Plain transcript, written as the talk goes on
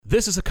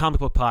This is a comic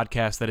book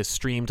podcast that is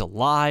streamed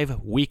live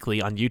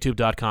weekly on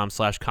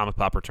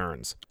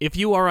youtube.com/comicpopreturns. If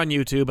you are on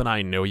YouTube, and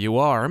I know you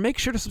are, make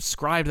sure to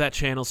subscribe to that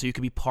channel so you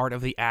can be part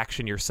of the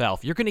action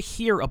yourself. You're going to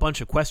hear a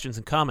bunch of questions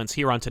and comments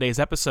here on today's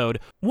episode.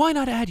 Why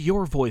not add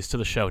your voice to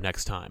the show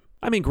next time?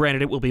 I mean,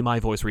 granted, it will be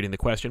my voice reading the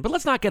question, but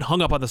let's not get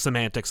hung up on the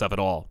semantics of it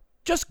all.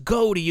 Just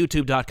go to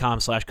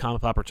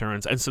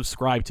youtube.com/comicpopreturns and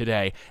subscribe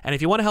today. And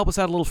if you want to help us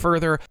out a little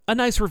further, a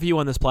nice review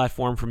on this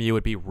platform from you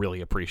would be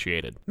really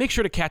appreciated. Make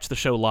sure to catch the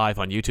show live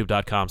on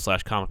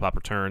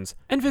youtube.com/comicpopreturns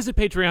and visit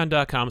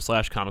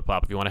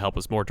patreon.com/comicpop if you want to help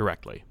us more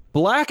directly.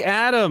 Black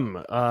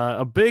Adam,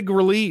 a big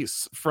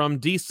release from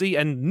DC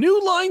and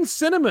New Line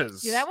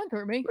Cinemas. Yeah, that one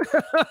threw me.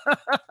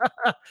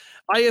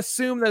 I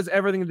assume that's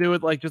everything to do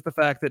with like just the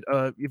fact that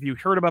if you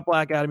heard about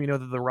Black Adam, you know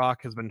that The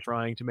Rock has been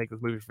trying to make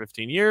this movie for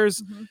 15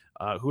 years.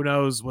 Mm-hmm. Who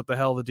knows what the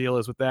hell the deal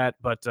is with that?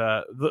 But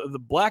the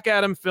Black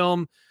Adam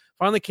film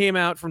finally came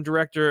out from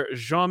director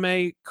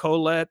Jaume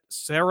Collet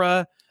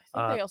Serra.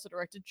 I think they also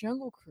directed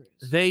Jungle Cruise.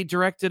 They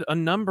directed a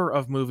number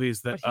of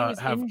movies that But he was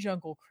have. in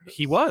Jungle Cruise.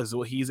 He was.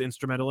 Well, he's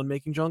instrumental in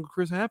making Jungle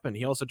Cruise happen.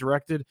 He also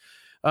directed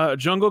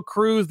Jungle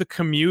Cruise, The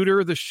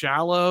Commuter, The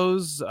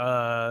Shallows,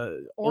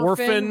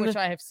 Orphan, which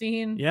I have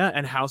seen. yeah,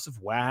 and House of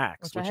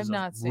Wax, Which I have is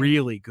not a seen.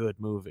 really good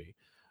movie.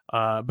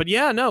 But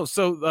yeah, no.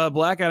 So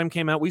Black Adam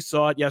came out. We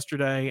saw it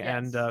yesterday,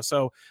 Yes. and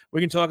so we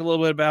can talk a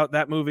little bit about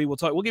that movie.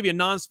 We'll give you a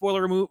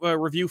non-spoiler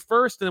review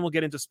first, and then we'll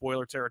get into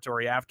spoiler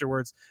territory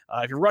afterwards.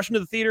 If you're rushing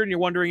to the theater and you're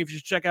wondering if you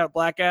should check out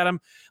Black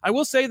Adam, I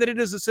will say that it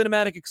is a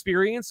cinematic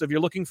experience. So if you're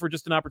looking for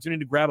just an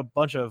opportunity to grab a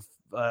bunch of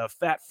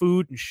fat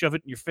food and shove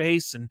it in your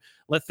face and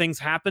let things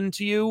happen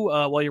to you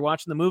while you're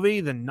watching the movie,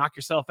 then knock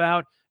yourself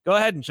out. Go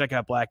ahead and check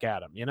out Black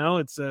Adam. You know,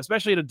 it's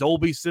especially at a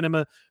Dolby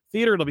Cinema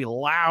theater. It'll be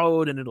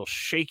loud and it'll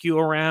shake you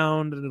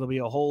around and it'll be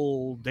a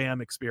whole damn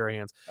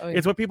experience. Oh, yeah.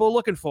 It's what people are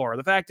looking for.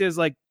 The fact is,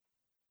 like,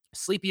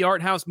 sleepy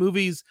art house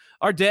movies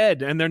are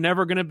dead and they're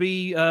never going to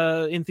be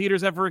in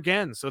theaters ever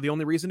again. So the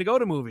only reason to go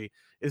to movie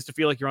is to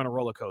feel like you're on a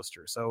roller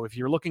coaster. So if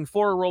you're looking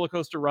for a roller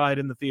coaster ride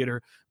in the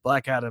theater,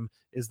 Black Adam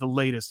is the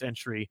latest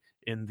entry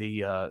in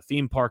the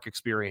theme park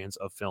experience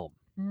of film.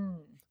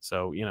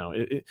 So, you know,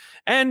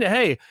 and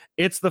hey,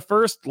 it's the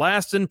first,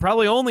 last, and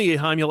probably only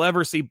time you'll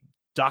ever see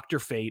Dr.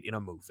 Fate in a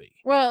movie.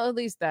 Well, at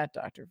least that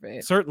Dr.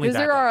 Fate. Certainly Because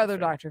that there are Dr. other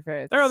Fate. Dr.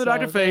 Fates. There are other so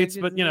Dr. Fates,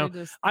 but, you know,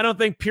 I don't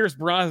think Pierce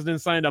Brosnan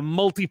signed a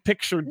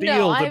multi-picture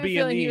deal no, I to have a be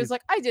in feeling these. he was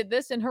like, I did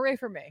this and hooray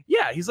for me.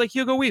 Yeah, he's like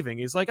Hugo Weaving.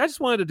 He's like, I just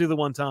wanted to do the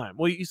one time.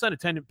 Well, you signed a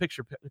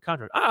 10-picture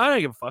contract. I don't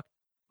give a fuck.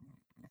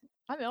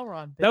 I'm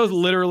Elrond. That was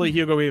bitches. literally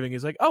Hugo Weaving.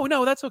 He's like, oh,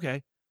 no, that's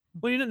okay.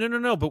 Well,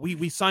 no. But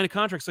we signed a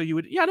contract so you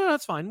would. Yeah, no,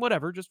 that's fine.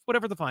 Whatever. Just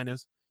whatever the fine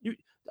is.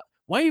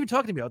 Why are you even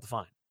talking to me about the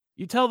fine?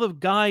 You tell the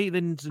guy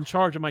that's in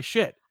charge of my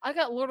shit. I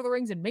got Lord of the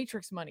Rings and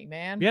Matrix money,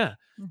 man. Yeah.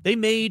 They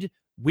made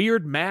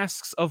weird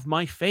masks of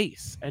my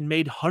face and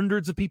made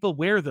hundreds of people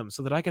wear them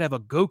so that I could have a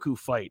Goku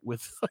fight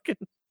with fucking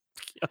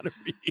Keanu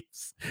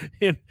Reeves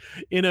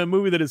in a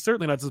movie that is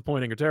certainly not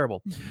disappointing or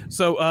terrible.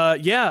 So,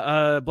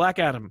 Black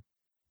Adam.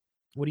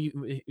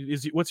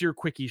 What's your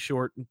quickie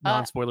short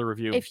non-spoiler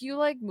review? If you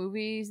like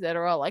movies that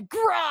are all like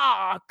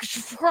 "Grah,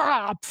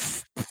 grah,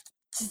 pff,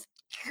 pff,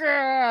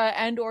 grah,"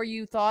 and or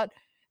you thought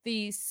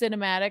the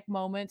cinematic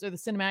moments or the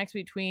cinematics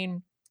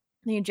between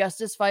the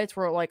Injustice fights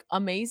were like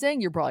amazing,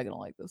 you're probably gonna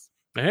like this.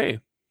 Hey,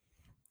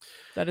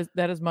 that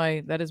is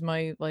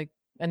my like,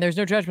 and there's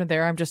no judgment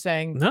there. I'm just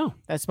saying no,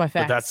 that's my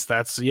facts. But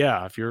that's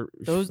yeah. If you're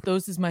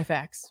those is my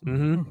facts.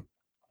 Mm-hmm.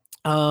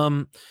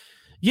 On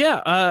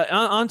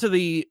to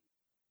the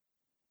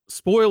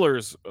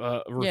spoilers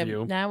review.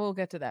 Yeah, now we'll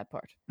get to that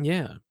part.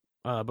 Yeah.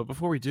 But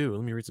before we do,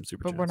 let me read some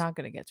super chats. But we're not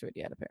going to get to it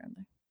yet,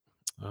 apparently.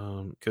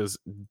 Because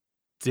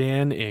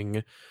Dan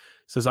Ing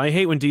says, I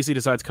hate when DC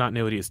decides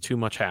continuity is too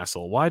much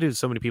hassle. Why do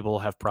so many people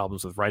have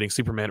problems with writing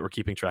Superman or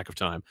keeping track of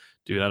time?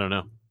 Dude, I don't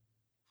know.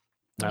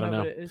 I don't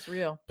know. But it's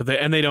real. But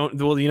they don't.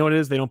 Well, you know what it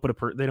is? They don't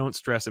they don't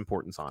stress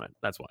importance on it.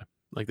 That's why.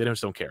 Like they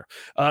just don't care.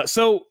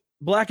 So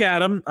Black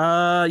Adam.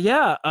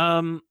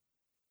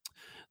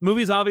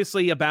 Movie's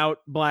obviously about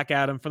Black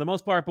Adam for the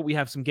most part, but we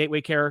have some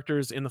gateway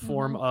characters in the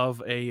form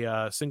of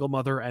a single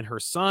mother and her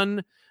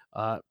son,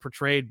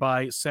 portrayed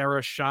by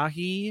Sarah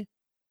Shahi,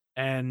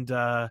 and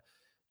what's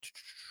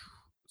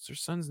her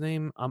son's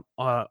name?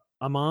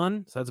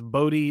 Aman. So that's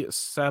Bodhi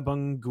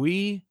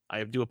Sabungui.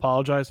 I do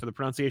apologize for the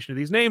pronunciation of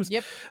these names.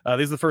 Yep.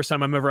 This is the first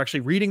time I'm ever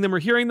actually reading them or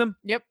hearing them.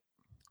 Yep.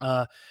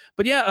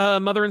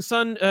 Mother and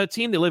son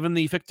team. They live in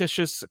the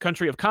fictitious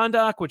country of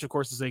Kahndaq, which of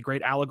course is a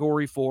great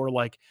allegory for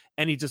like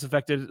any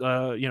disaffected,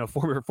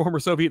 former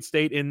Soviet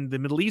state in the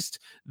Middle East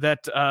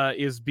that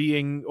is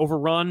being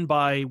overrun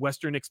by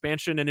Western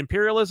expansion and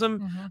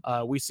imperialism.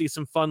 We see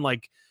some fun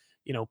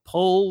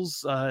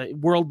pulls,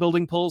 world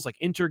building pulls like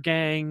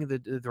Intergang,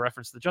 the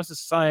reference to the Justice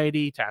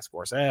Society, Task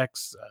Force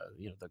X,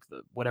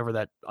 the whatever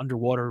that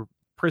underwater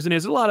prison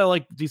is. A lot of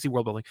like DC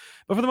world building,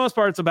 but for the most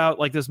part, it's about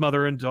like this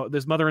mother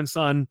and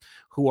son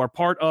who are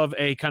part of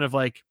a kind of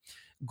like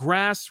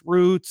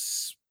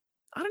grassroots.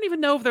 I don't even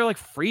know if they're like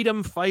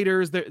freedom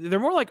fighters. They're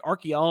more like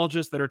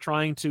archaeologists that are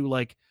trying to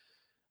like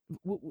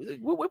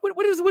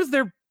what is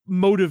their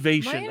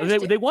motivation?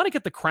 They want to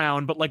get the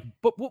crown, but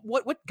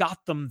what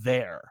got them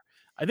there?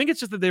 I think it's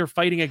just that they're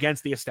fighting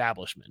against the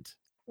establishment.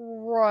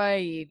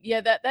 Right.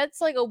 Yeah, that's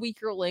like a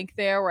weaker link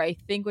there, where I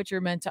think what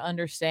you're meant to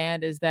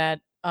understand is that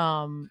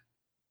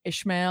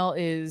Ishmael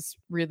is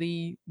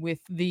really with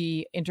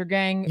the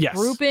intergang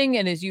grouping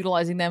and is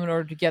utilizing them in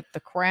order to get the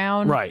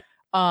crown. Right.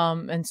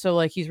 And so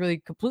like he's really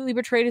completely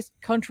betrayed his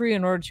country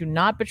in order to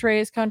not betray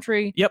his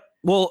country. Yep.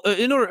 Well,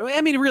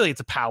 really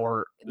it's a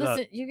power.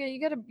 Listen, you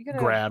gotta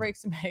grab. break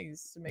some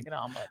eggs to make an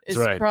omelet. That's It's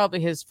right. probably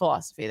his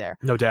philosophy there.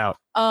 No doubt.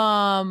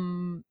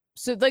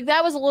 So like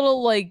that was a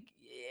little like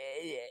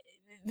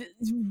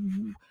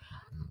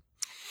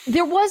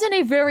there wasn't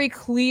a very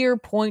clear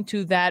point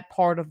to that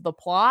part of the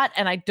plot,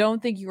 and I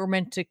don't think you were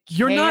meant to care.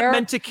 You're not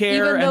meant to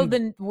care, even though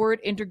the word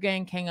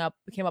intergang came up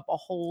a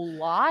whole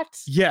lot.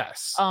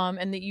 Yes.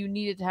 And that you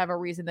needed to have a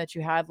reason that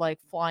you had like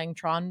flying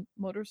Tron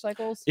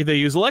motorcycles. They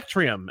use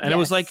Electrium, and it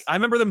was like I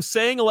remember them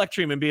saying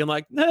Electrium and being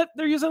like, nah,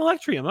 "They're using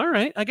Electrium. All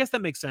right, I guess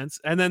that makes sense."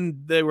 And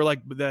then they were like,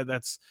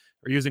 "That's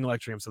we're using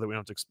Electrium so that we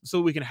don't have to, so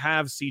we can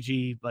have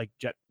CG like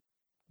jet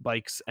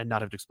bikes and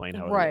not have to explain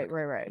how." Right.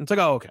 It's like,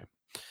 oh, okay.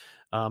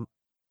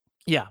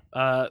 Yeah.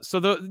 So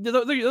those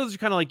are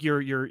kind of like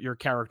your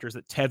characters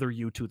that tether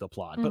you to the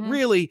plot. But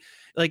really,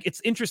 like,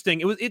 it's interesting.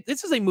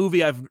 This is a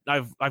movie I've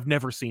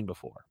never seen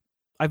before.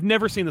 I've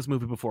never seen this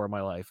movie before in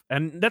my life,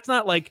 and that's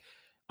not like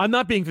I'm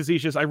not being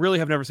facetious. I really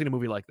have never seen a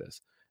movie like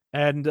this.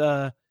 And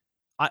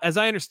as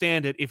I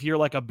understand it, if you're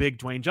like a big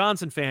Dwayne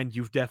Johnson fan,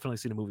 you've definitely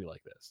seen a movie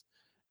like this.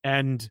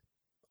 And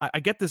I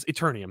get this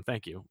Eternium.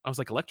 Thank you. I was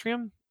like,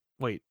 Electrium?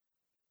 Wait,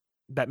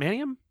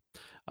 Batmanium?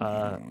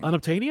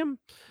 Unobtainium?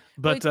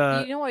 But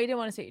you know why you didn't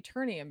want to say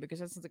Eternium? Because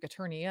that sounds like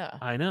Eternia.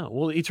 I know.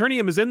 Well,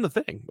 Eternium is in the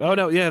thing. Oh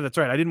no, yeah, that's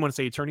right. I didn't want to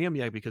say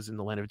Eternium, because in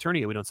the land of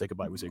Eternia we don't say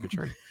goodbye, we say good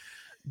journey.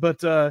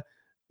 But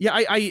yeah,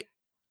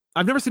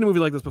 I've never seen a movie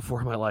like this before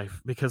in my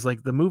life, because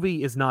like the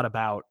movie is not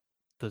about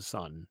the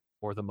son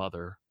or the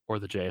mother or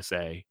the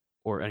JSA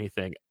or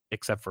anything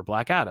except for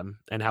Black Adam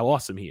and how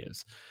awesome he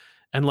is.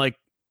 And like,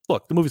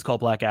 look, the movie's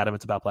called Black Adam.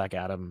 It's about Black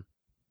Adam.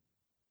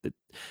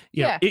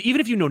 You know,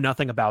 even if you know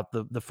nothing about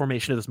the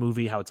formation of this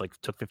movie, how it's like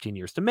took 15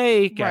 years to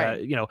make,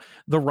 right.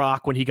 The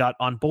Rock, when he got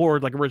on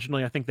board, like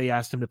originally I think they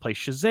asked him to play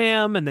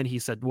Shazam, and then he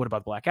said, what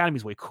about Black Adam?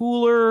 He's way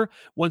cooler.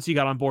 Once he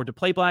got on board to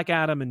play Black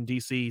Adam, and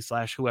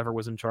DC / whoever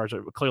was in charge,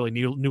 clearly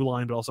New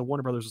Line, but also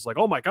Warner Brothers was like,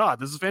 oh my god,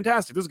 this is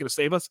fantastic, this is gonna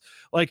save us,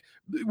 like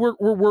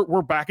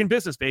we're back in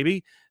business,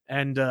 baby.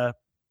 And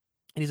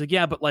he's like,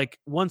 yeah, but like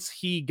once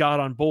he got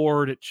on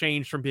board, it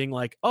changed from being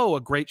like, oh,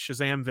 a great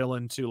Shazam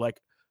villain to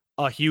like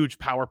a huge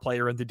power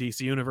player in the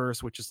DC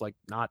universe, which is like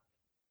not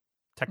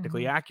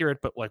technically accurate,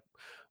 but like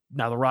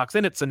now the Rock's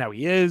in it, so now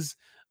he is.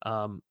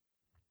 Even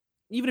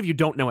if you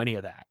don't know any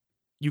of that,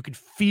 you can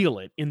feel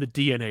it in the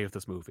DNA of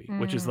this movie,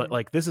 which is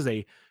like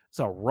it's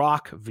a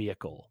Rock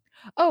vehicle.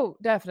 Oh,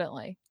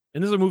 definitely.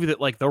 And this is a movie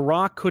that like the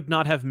Rock could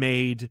not have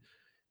made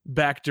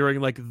back during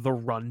like The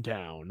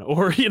Rundown,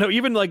 or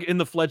even like in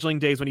the fledgling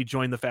days when he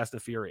joined the Fast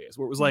and Furious,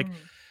 where it was like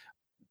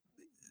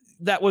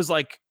that was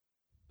like,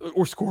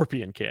 or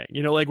Scorpion King,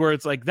 like where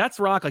it's like that's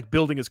Rock like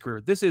building his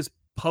career. This is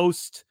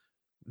post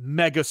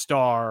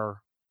megastar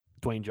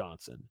Dwayne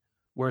Johnson,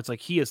 where it's like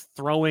he is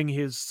throwing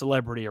his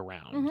celebrity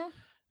around,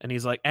 and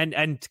he's like,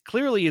 and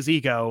clearly his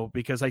ego,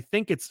 because I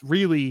think it's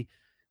really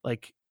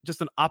like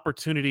just an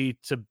opportunity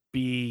to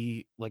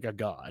be like a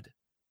god.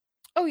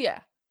 Oh yeah.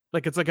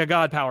 Like it's like a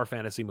god power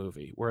fantasy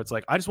movie where it's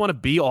like, I just want to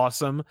be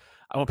awesome.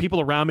 I want people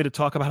around me to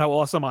talk about how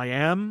awesome I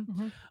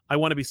am. I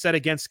want to be set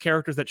against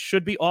characters that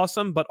should be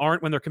awesome, but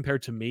aren't when they're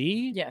compared to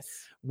me.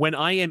 Yes. When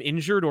I am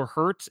injured or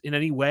hurt in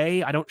any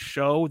way, I don't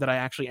show that I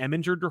actually am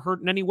injured or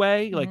hurt in any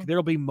way. Like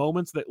there'll be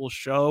moments that will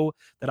show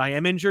that I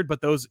am injured, but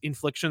those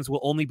inflictions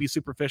will only be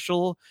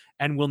superficial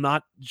and will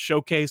not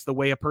showcase the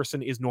way a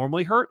person is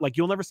normally hurt. Like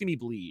you'll never see me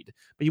bleed,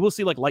 but you will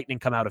see like lightning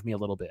come out of me a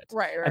little bit.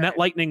 Right. And that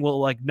lightning will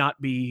like not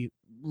be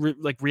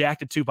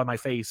reacted to by my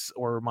face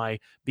or my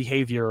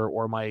behavior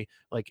or my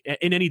like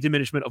in any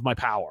diminishment of my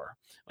power.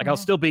 Like I'll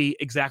still be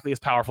exactly as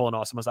powerful and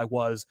awesome as I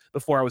was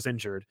before I was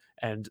injured,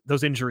 and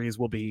those injuries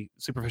will be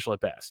superficial at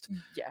best.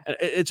 Yeah,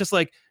 it's just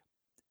like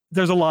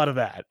there's a lot of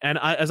that, and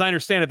as I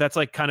understand it, that's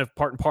like kind of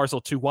part and parcel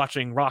to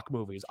watching Rock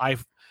movies.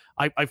 I've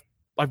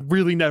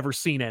really never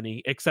seen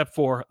any except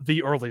for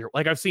the earlier.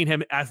 Like I've seen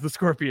him as the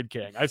Scorpion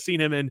King. I've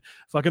seen him in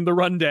fucking The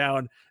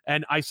Rundown,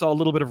 and I saw a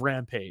little bit of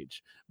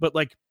Rampage, but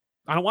like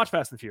I don't watch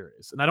Fast and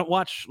Furious, and I don't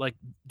watch like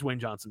Dwayne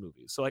Johnson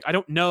movies. So like I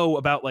don't know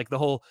about like the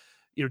whole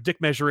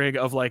dick measuring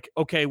of like,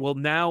 okay, well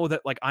now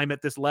that like I'm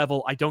at this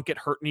level, I don't get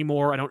hurt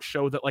anymore. I don't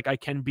show that like I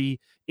can be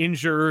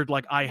injured.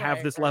 Like I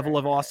have this level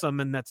of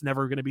awesome, and that's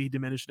never going to be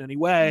diminished in any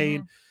way.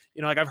 And,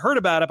 like I've heard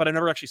about it, but I've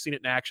never actually seen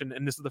it in action.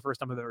 And this is the first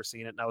time I've ever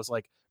seen it. And I was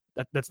like,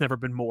 that's never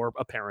been more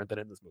apparent than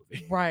in this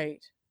movie.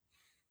 Right.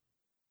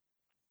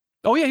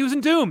 Oh yeah, he was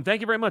in Doom.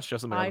 Thank you very much,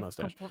 Justin. I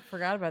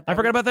forgot about that. I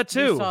forgot about that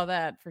too. You saw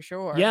that for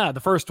sure. Yeah, the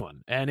first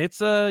one, and it's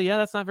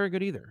that's not very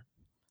good either.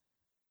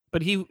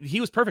 but he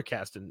was perfect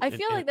cast in. I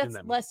feel like that's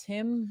that less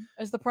him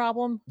as the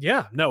problem.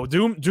 Yeah, no,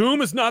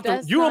 Doom is not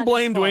That's you don't not his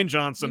blame fault. Dwayne You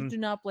Johnson do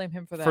not blame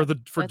him for that.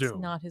 for That's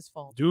Doom. not his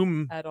fault.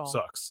 Doom at all.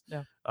 sucks.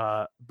 No.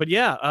 But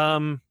yeah,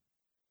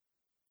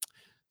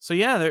 so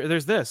yeah,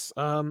 there's this.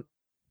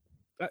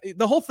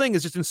 The whole thing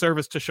is just in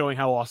service to showing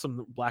how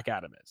awesome Black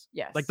Adam is.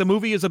 Yes. Like the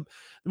movie's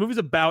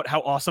about how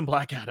awesome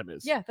Black Adam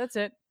is. Yeah, that's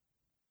it.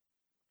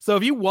 So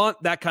if you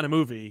want that kind of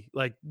movie,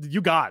 like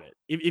you got it.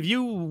 If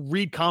you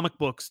read comic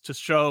books to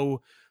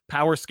show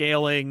power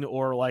scaling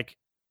or like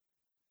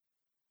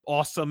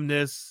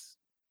awesomeness,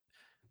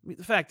 I mean,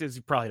 the fact is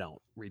you probably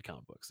don't read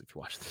comic books if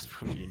you watch this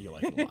movie and you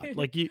like it a lot.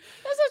 Like That's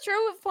not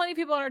true. We have plenty of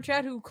people in our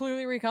chat who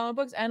clearly read comic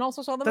books and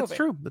also saw the movie.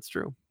 That's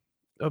true.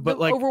 But the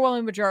like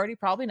overwhelming majority,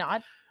 probably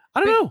not. I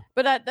don't know.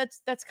 But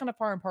that's kind of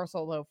par and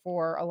parcel though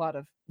for a lot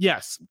of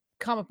Yes.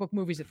 comic book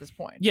movies at this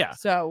point. Yeah.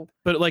 So,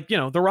 but like, you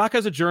know, The Rock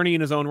has a journey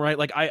in his own right.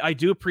 Like I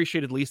do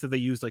appreciate at least that they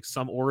use like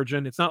some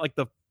origin. It's not like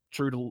the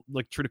true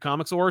to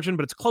comics origin,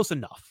 but it's close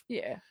enough.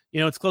 yeah. You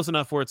know, it's close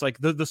enough where it's like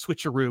the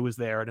switcheroo is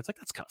there and it's like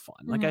that's kind of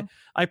fun. Like Mhm.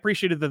 I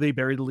appreciated that they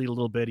buried the lead a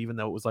little bit, even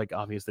though it was like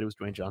obvious that it was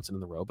Dwayne Johnson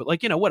in the row. But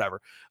like, you know, whatever.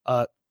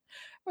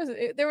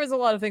 There was a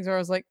lot of things where I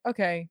was like,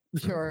 okay,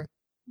 sure.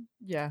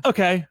 Yeah.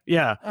 Okay,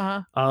 yeah.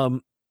 Uh-huh.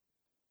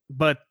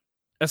 But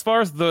as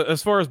far as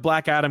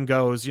Black Adam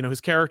goes, you know,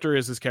 his character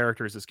is his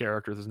character.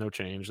 There's no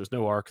change. There's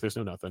no arc. There's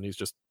no nothing.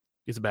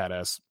 He's a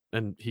badass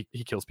and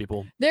he kills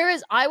people.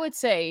 I would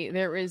say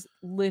there is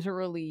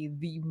literally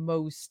the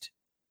most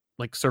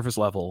Like surface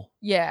level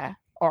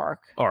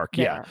arc.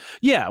 Yeah.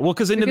 Yeah. Well,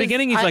 because in the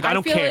beginning he's like, I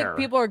don't feel care. like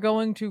people are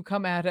going to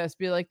come at us,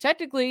 be like,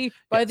 technically,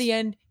 by the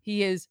end,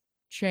 he is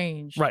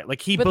changed. Right.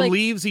 Like he But, like,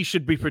 believes he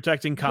should be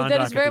protecting But Kahndaq.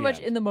 that is very at the much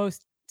end. in the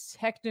most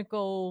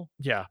technical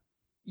Yeah.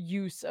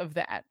 use of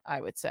that, I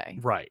would say.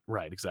 Right,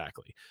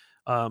 exactly.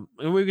 And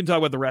we can talk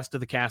about the rest of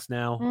the cast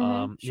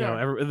now. You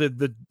know,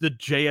 the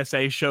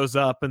JSA shows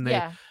up and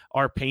they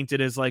are painted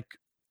as like,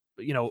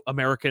 you know,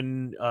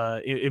 American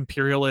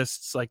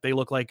imperialists. Like they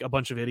look like a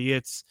bunch of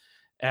idiots,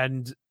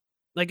 and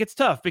like it's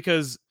tough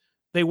because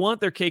they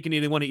want their cake and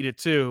they want to eat it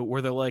too.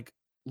 Where they're like,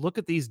 look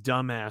at these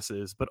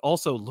dumbasses, but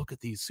also look at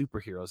these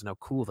superheroes and how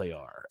cool they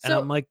are. And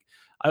I'm like,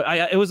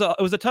 it was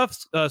a tough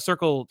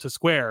circle to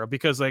square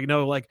because like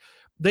no, like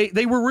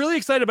they were really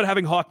excited about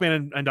having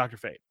Hawkman and Dr.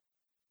 Fate.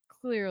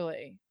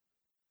 Clearly.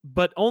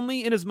 But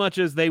only in as much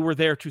as they were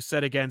there to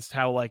set against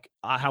how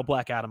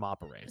Black Adam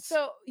operates.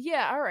 So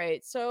yeah, all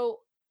right. So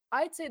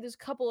I'd say there's a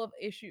couple of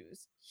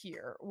issues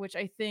here, which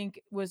I think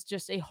was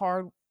just a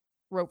hard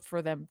rope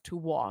for them to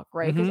walk,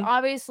 right? Because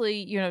obviously,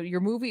 you know, your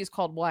movie is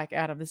called Black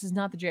Adam. This is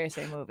not the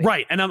JSA movie,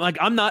 right? And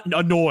I'm not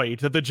annoyed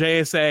that the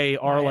JSA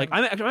are like.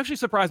 I'm actually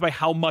surprised by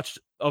how much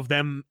of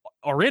them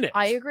are in it.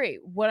 I agree.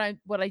 What I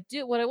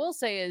will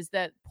say is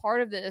that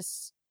part of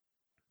this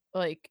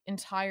like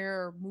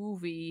entire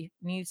movie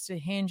needs to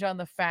hinge on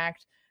the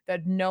fact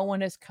that no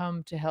one has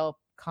come to help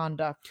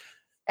Kahndaq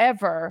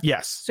ever.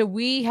 Yes. So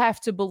we have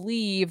to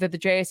believe that the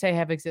JSA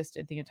have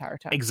existed the entire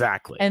time.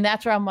 Exactly. And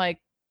that's where I'm like,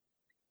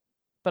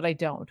 but I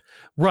don't.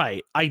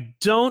 Right. I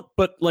don't,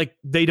 but like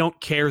they don't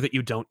care that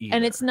you don't either.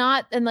 And it's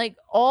not, and like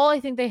all I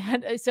think they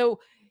had, so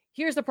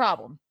here's the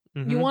problem.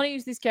 You want to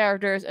use these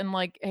characters and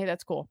like, hey,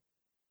 that's cool.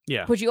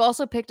 Yeah. But you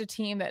also picked a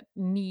team that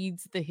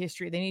needs the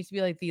history. They need to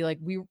be like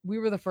we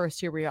were the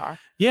first, here we are.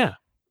 Yeah.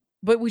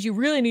 But what you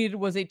really needed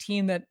was a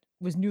team that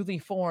was newly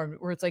formed,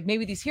 where it's like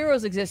maybe these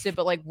heroes existed,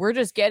 but like we're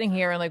just getting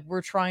here and like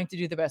we're trying to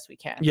do the best we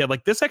can. Yeah,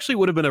 like this actually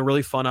would have been a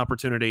really fun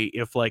opportunity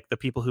if like the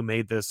people who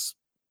made this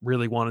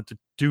really wanted to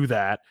do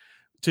that,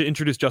 to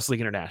introduce Justice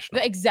League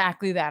International.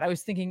 Exactly that. I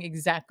was thinking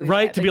exactly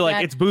right that. To be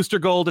like it's Booster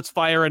Gold, it's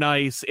Fire and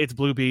Ice, it's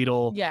Blue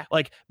Beetle. Yeah.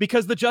 Like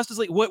because the Justice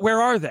League,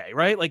 where are they?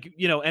 Right. Like,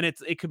 you know, and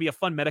it could be a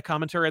fun meta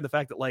commentary on the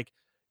fact that like,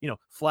 you know,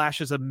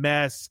 Flash is a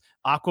mess.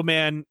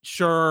 Aquaman,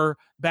 sure.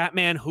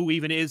 Batman, who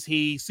even is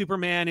he?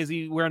 Superman, is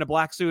he wearing a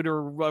black suit or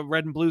a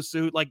red and blue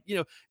suit? Like, you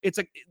know,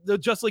 the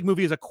Justice League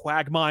movie is a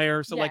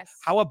quagmire. So like,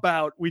 how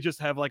about we just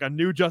have like a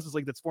new Justice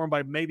League that's formed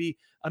by maybe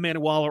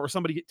Amanda Waller or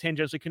somebody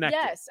tangentially connected?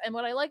 Yes, and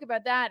what I like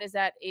about that is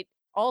that it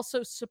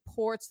also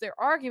supports their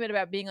argument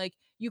about being like,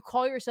 you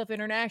call yourself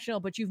international,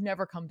 but you've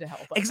never come to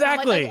help us.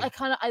 Exactly. Like,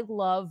 I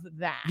love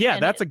that. Yeah,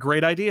 and that's a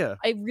great idea.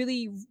 I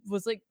really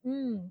was like,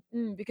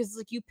 because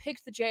like you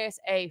picked the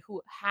JSA, who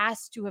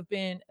has to have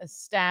been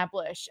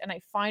established, and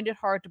I find it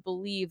hard to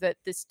believe that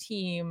this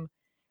team,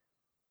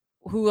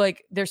 who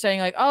like they're saying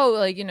like, oh,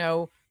 like, you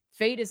know,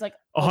 Fate is like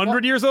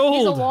 100 years old.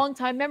 He's a long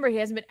time member. He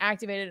hasn't been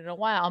activated in a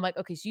while. I'm like,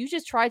 okay, so you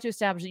just tried to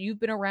establish that you've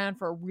been around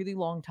for a really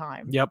long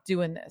time. Yep.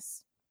 Doing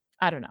this.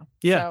 I don't know.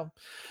 Yeah. So,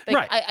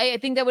 like, right. I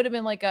think that would have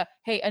been like a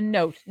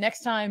note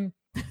next time.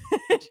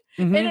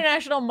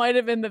 International might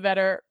have been the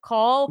better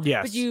call.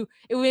 Yes. But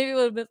it would maybe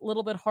a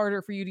little bit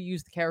harder for you to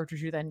use the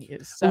characters you then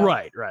use. So.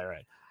 Right.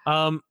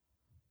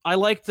 I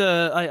liked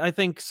I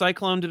think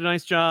Cyclone did a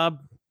nice job.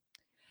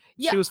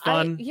 Yeah, she was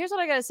fun. Here's what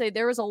I gotta say.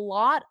 There was a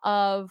lot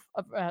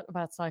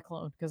about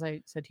Cyclone, because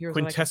I said here's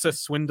Quintessa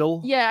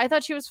Swindle. Yeah, I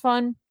thought she was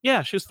fun.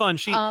 Yeah, she was fun.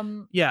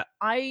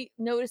 I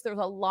noticed there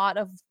was a lot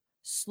of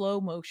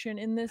slow motion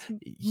in this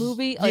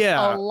movie. Like,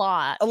 yeah, a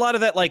lot. A lot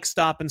of that like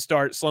stop and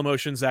start slow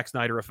motion Zack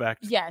Snyder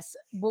effect. Yes,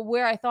 but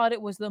where I thought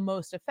it was the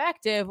most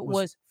effective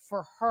was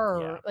for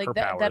her. Like her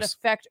that powers.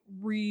 effect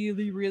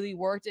really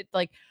worked. It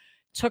like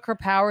took her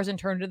powers and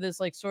turned into this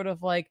like sort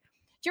of like.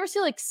 Do you ever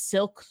see like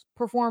Silk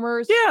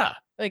performers? Yeah.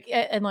 Like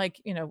and like,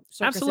 you know,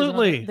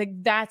 absolutely.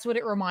 Like that's what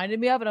it reminded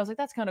me of, and I was like,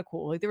 that's kind of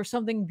cool. Like there was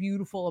something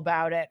beautiful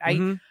about it.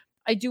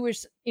 I do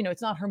wish, you know,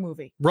 it's not her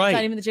movie, right? It's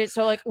not even the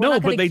so like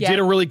no, but they did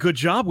a really good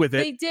job with it.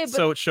 They did, but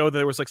so it showed that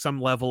there was like some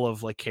level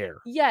of like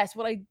care. Yes,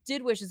 what I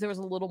did wish is there was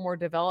a little more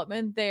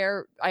development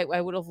there.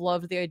 I would have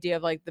loved the idea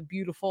of like the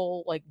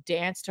beautiful like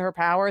dance to her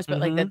powers, but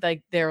like that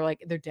like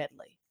they're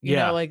deadly. You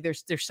know, like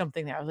there's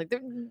something there. I was like,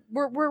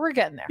 we're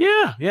getting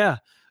there. Yeah.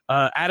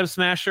 Adam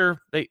Smasher,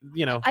 I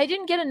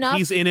didn't get enough.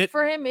 He's in it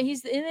for him.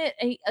 He's in it.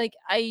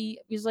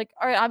 He's like,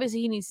 all right, obviously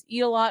he needs to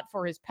eat a lot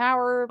for his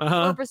power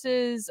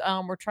purposes.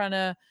 We're trying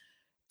to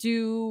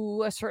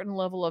do a certain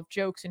level of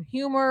jokes and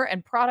humor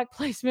and product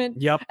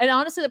placement. Yep. And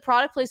honestly, the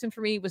product placement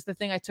for me was the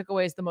thing I took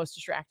away as the most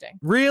distracting.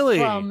 Really?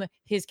 From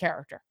his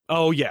character.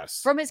 Oh, yes.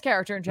 From his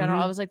character in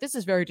general. I was like, this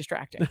is very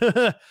distracting.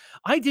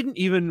 I didn't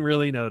even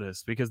really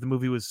notice because the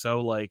movie was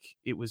so like,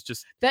 it was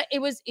just.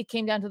 It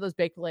came down to those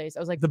baked lays.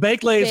 I was like. The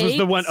baked lays was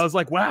the one. I was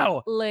like,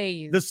 wow.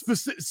 Lays.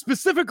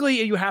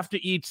 Specifically, you have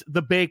to eat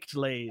the baked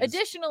lays.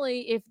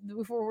 Additionally, if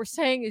what we're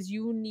saying is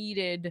you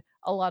needed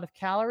a lot of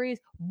calories,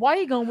 why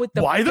are you going with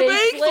the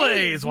baked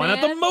lays? Why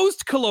not the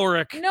most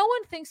caloric? No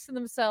one thinks to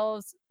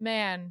themselves,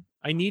 man,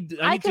 I need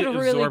I to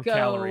really absorb go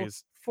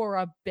calories for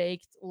a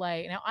baked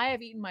lay. Now, I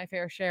have eaten my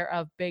fair share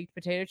of baked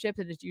potato chips,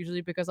 and it's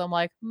usually because I'm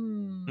like,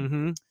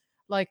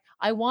 like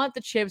I want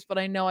the chips, but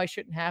I know I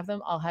shouldn't have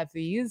them. I'll have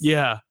these.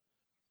 Yeah.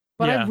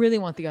 But I really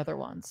want the other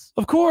ones.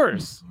 Of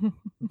course.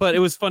 But it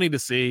was funny to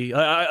see.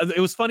 It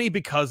was funny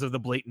because of the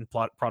blatant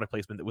product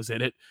placement that was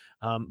in it.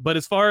 But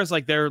as far as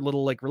like their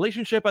little like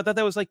relationship, I thought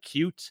that was like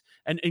cute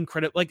and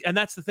incredible. Like, and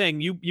that's the thing.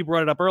 You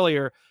brought it up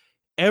earlier.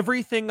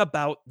 Everything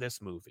about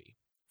this movie,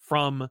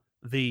 from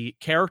the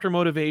character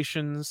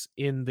motivations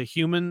in the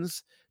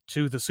humans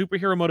to the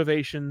superhero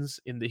motivations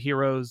in the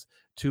heroes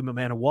to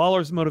Amanda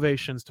Waller's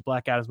motivations to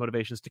Black Adam's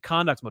motivations to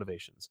Kahndaq's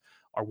motivations,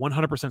 are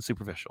 100%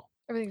 superficial.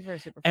 Everything's very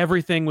superficial.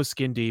 Everything was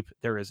skin deep.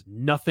 There is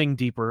nothing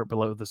deeper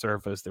below the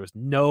surface. There was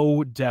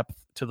no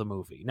depth to the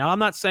movie. Now, I'm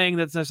not saying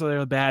that's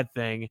necessarily a bad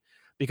thing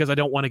because I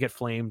don't want to get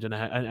flamed and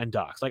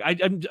doxxed. Like,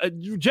 I'm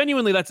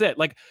genuinely, that's it.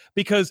 Like,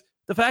 because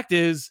the fact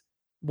is,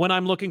 when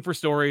I'm looking for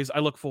stories, I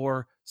look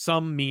for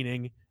some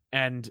meaning,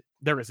 and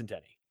there isn't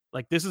any.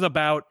 Like, this is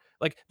about,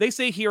 like, they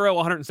say hero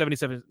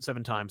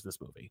 177 times in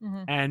this movie.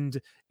 And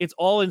it's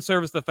all in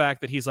service of the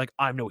fact that he's like,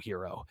 I'm no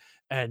hero.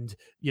 And,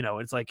 you know,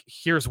 it's like,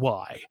 here's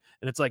why.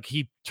 And it's like,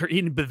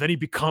 but then he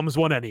becomes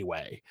one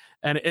anyway.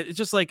 And it's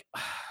just like,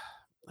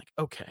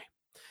 okay.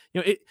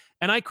 You know,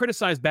 and I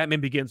criticized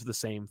Batman Begins with the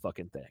same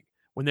fucking thing.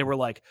 When they were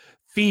like,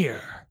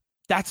 fear,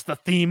 that's the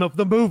theme of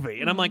the movie.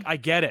 And I'm like, I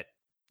get it.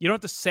 You don't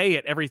have to say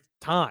it every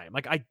time.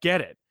 Like, I get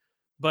it.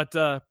 But,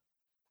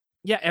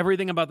 yeah,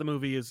 everything about the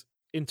movie is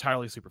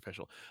entirely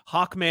superficial.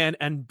 Hawkman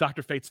and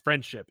Dr. Fate's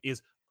friendship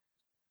is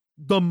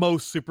the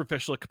most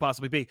superficial it could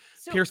possibly be.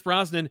 So, Pierce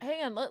Brosnan.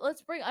 Hang on,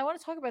 I want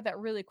to talk about that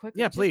really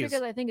quickly. Yeah, just please.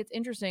 Because I think it's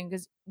interesting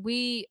because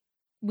we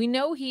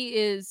know he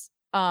is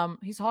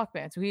he's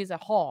Hawkman, so he is a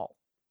Hall.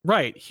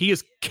 Right. He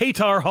is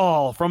Qatar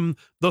Hall from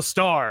the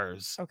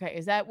stars. Okay,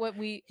 is that what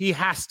he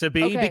has to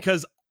be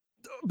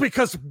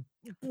because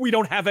we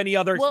don't have any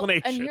other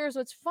explanation. And here's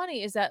what's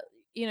funny is that,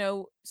 you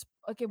know,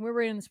 again, we're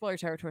right in the spoiler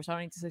territory, so I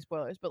don't need to say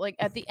spoilers, but like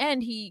at the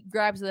end, he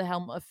grabs the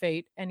helm of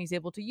fate and he's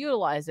able to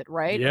utilize it,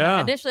 right? Yeah.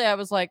 And initially, I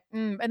was like,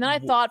 and then I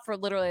thought for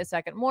literally a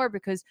second more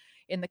because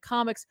in the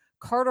comics,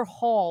 Carter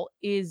Hall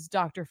is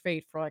Dr.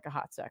 Fate for like a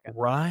hot second.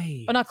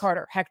 Right. But not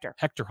Carter, Hector.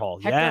 Hector Hall,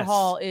 Hector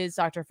Hall is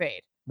Dr.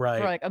 Fate. Right.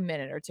 For like a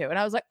minute or two. And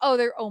I was like, oh,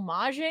 they're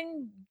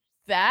homaging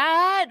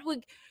that?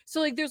 So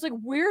like there's like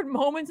weird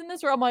moments in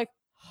this where I'm like,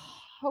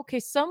 okay,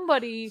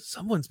 someone's paying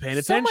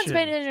attention. Someone's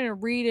paying attention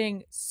and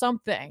reading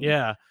something.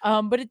 Yeah.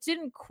 But it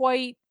didn't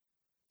quite.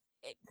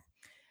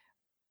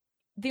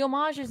 The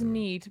homage is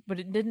neat, but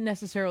it didn't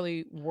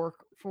necessarily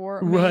work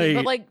for me. Right.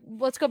 But like,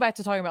 let's go back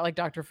to talking about like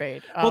Dr.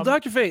 Fate. Well,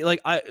 Dr. Fate,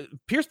 like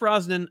Pierce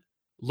Brosnan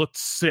looked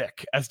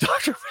sick as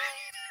Dr. Fate.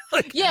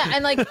 Like, yeah,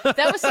 and like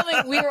that was something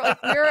we were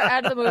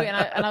out of the movie, and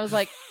I was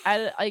like,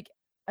 I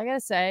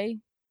gotta say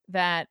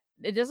that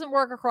it doesn't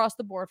work across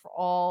the board for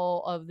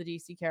all of the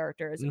DC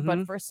characters,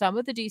 but for some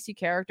of the DC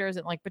characters,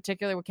 and like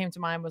particularly what came to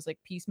mind was like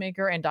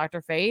Peacemaker and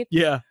Dr. Fate.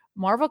 Yeah,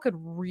 Marvel could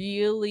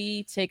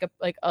really take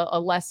a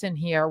lesson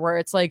here, where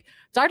it's like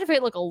Dr.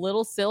 Fate looked a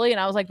little silly, and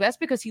I was like, that's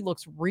because he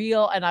looks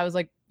real, and I was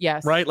like,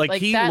 yes, right, like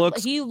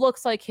he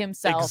looks like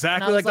himself,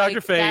 exactly like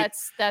Dr. Fate.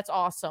 That's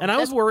awesome. And I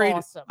was worried.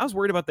 Awesome. I was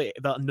worried about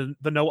the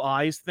no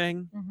eyes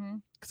thing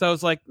because I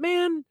was like,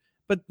 man,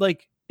 but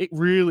like. It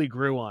really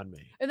grew on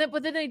me. And then,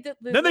 but then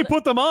they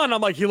put them on.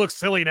 I'm like, he looks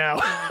silly now.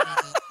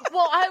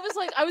 Well, I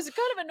was kind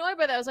of annoyed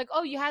by that. I was like,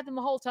 oh, you had them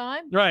the whole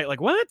time? Right,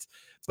 like what?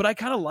 But I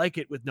kind of like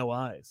it with no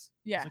eyes. I was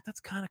Yeah. like, that's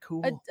kind of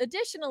cool.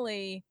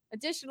 Additionally,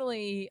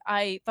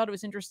 I thought it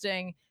was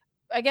interesting.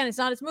 Again, it's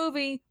not his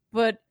movie,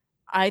 but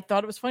I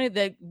thought it was funny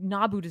that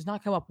Nabu does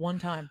not come up one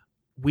time.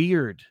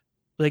 Weird.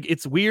 Like,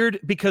 it's weird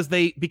because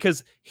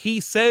he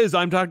says,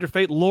 I'm Dr.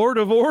 Fate, Lord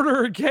of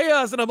Order and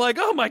Chaos, and I'm like,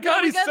 oh my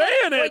God, he's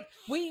saying it. Like,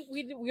 we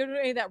were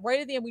doing that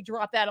right at the end. We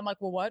dropped that. I'm like,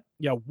 well, what?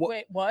 Yeah.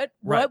 Wait, what?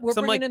 Right. What? We're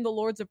So I'm bringing like- in the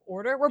Lords of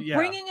Order. We're Yeah.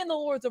 bringing in the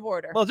Lords of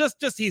Order. Well,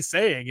 just he's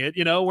saying it,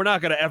 we're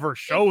not going to ever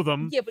show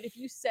them. Yeah, but if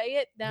you say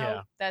it now,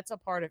 Yeah. that's a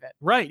part of it.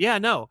 Right. Yeah,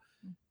 no.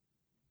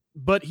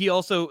 But he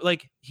also,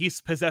 like,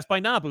 he's possessed by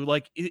Nabu.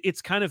 Like,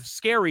 it's kind of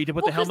scary to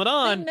put the helmet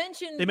on. They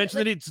mentioned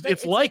that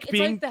it's like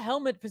being. the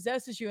helmet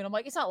possesses you, and I'm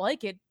like, it's not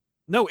like it.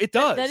 No, it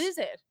does. That is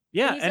it.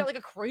 Yeah. And he's got like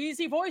a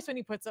crazy voice when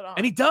he puts it on.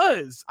 And he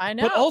does. I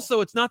know. But also,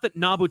 it's not that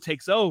Nabu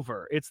takes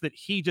over. It's that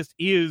he just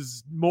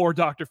is more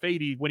Dr.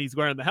 Fate when he's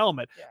wearing the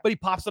helmet. Yeah. But he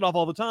pops it off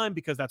all the time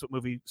because that's what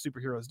movie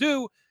superheroes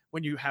do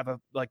when you have a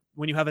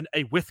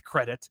with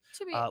credit,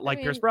 To be- like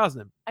I Pierce mean,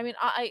 Brosnan. I mean,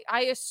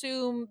 I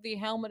assume the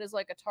helmet is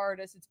like a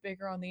TARDIS. It's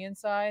bigger on the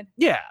inside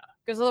Yeah,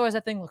 because otherwise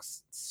that thing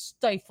looks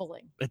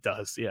stifling. it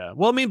does. Yeah.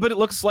 Well, I mean, but it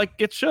looks like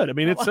it should. I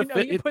mean, it's I know,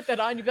 you put that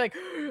on, you'd be like,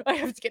 I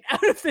have to get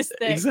out of this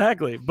thing.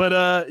 exactly.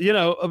 But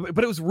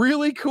but it was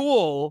really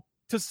cool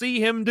to see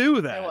him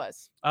do that. It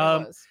was.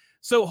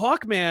 So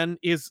Hawkman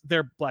is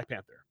their Black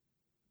Panther.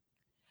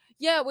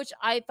 Yeah, which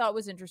I thought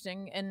was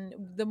interesting. And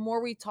the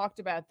more we talked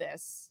about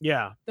this,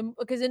 Yeah.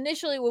 because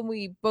initially when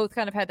we both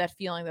kind of had that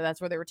feeling that that's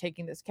where they were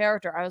taking this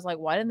character, I was like,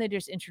 why didn't they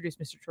just introduce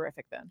Mr.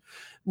 Terrific then?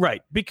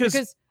 Right. Because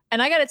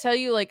and I got to tell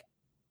you, like,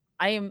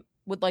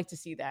 would like to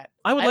see that.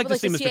 I would like to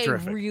see Mr. a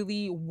Terrific.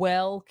 really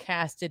well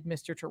casted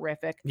Mr.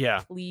 Terrific.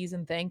 Yeah. Please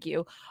and thank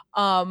you.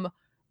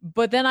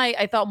 But then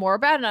I thought more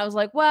about it and I was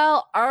like,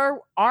 well,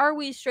 are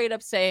we straight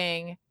up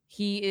saying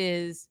he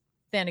is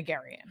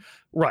Thanagarian?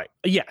 Right.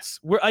 Yes.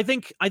 I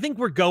think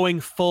we're going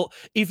full.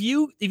 If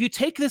you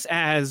take this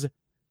as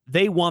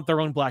they want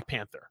their own Black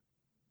Panther,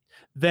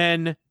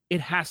 then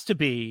it has to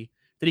be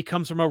that he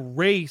comes from a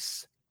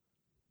race.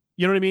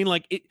 You know what I mean?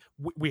 Like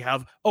we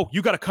have,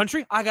 you got a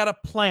country, I got a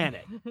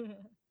planet.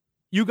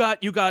 You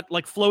got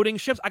like floating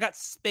ships, I got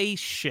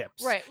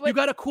spaceships. Right. You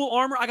got a cool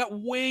armor, I got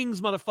wings,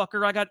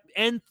 motherfucker. I got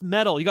nth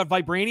metal. You got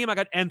vibranium, I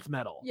got nth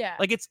metal. Yeah.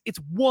 Like it's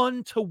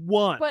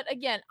 1-to-1. But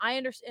again, I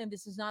understand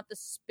this is not the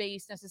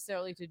space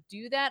necessarily to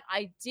do that.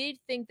 I did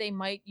think they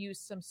might use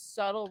some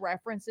subtle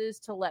references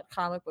to let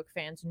comic book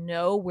fans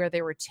know where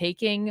they were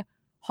taking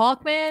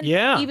Hawkman.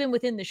 Yeah. Even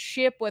within the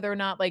ship, whether or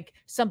not like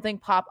something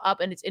pop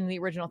up and it's in the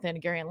original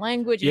Thanagarian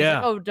language. And Yeah.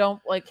 Like, oh,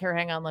 don't like here,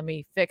 hang on, let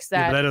me fix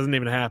Yeah, that. but that doesn't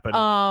even happen.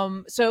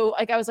 So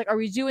like I was like, are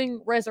we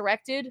doing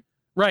Resurrected?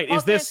 Right.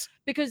 Is Hawkman? this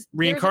Because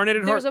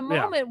reincarnated there's a Hawk-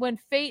 yeah. moment when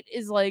Fate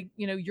is like,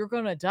 you're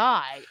gonna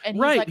die. And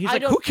he's Right. like, He's I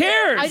like, don't who fear-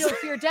 cares? I don't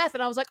fear death.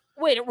 And I was like,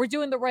 wait, we're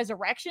doing the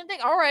resurrection thing?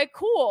 All right,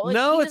 cool. Like,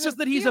 no, he it's just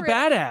that doesn't he's a fear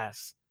it.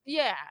 badass.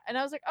 Yeah. And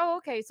I was like, oh,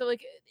 okay. So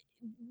like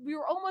we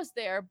were almost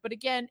there, but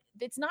again,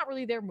 it's not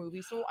really their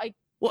movie. So I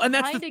Well, and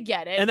that's kind of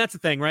get it. and that's the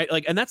thing, right?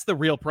 Like, and that's the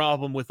real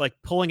problem with like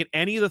pulling at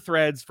any of the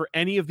threads for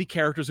any of the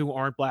characters who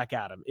aren't Black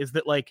Adam is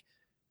that like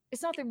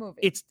it's not their movie.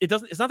 it's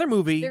not their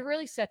movie, They're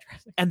really set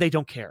dressing. and they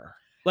don't care.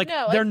 Like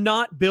No, they're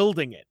not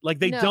building it. Like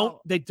they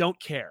No.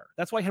 don't care.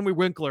 That's why Henry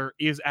Winkler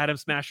is Adam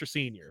Smasher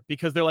Sr.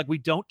 because they're like, we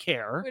don't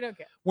care. We don't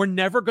care. We're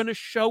never going to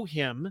show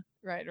him.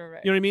 Right. You know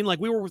what I mean?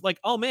 Like we were like,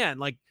 oh man,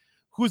 like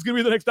who's going to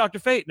be the next Dr.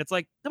 Fate? And it's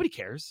like nobody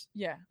cares.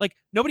 Yeah. Like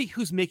nobody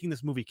who's making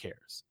this movie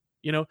cares.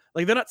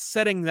 Like they're not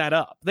setting that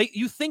up.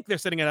 You think they're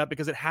setting it up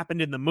because it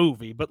happened in the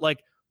movie, but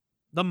like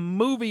the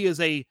movie is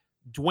a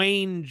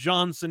Dwayne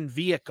Johnson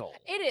vehicle.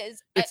 It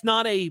is. It's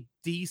not a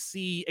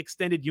DC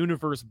extended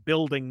universe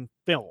building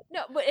film.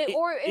 No, but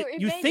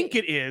You think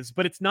it is,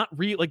 but it's not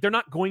real. Like they're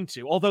not going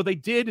to. Although they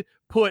did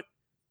put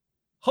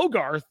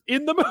Hogarth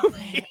in the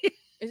movie.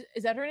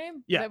 Is that her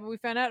name? Yeah. Is that what we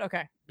found out?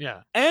 Okay.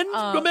 Yeah, and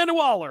Amanda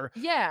Waller.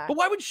 Yeah. But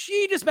why would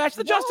she dispatch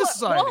the Justice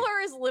Society? Waller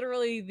is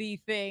literally the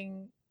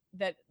thing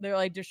that they're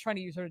like just trying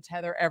to use her to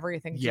tether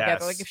everything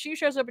together. Like Yes. if she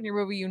shows up in your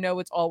movie,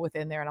 it's all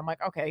within there. And I'm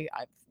like, okay,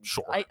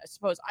 Sure. I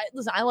suppose.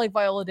 Listen, I like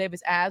Viola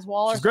Davis as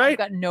Waller. She's so I've great.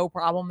 got no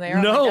problem there.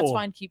 I'm like, that's No.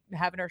 fine. Keep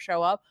having her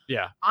show up.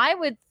 Yeah. I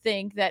would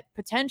think that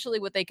potentially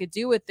what they could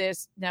do with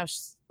this now,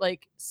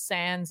 like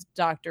sans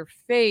Dr.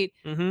 Fate,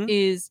 Mm-hmm.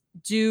 is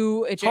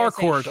do a JSA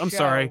Harcourt, I'm show.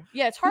 sorry.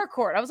 Yeah, it's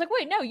Harcourt. I was like,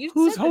 wait, no, you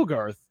Who's said that-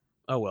 Hogarth?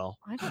 Oh well.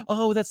 I don't,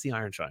 Oh, that's the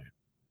Iron Giant.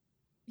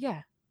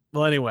 yeah.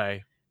 Well,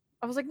 anyway,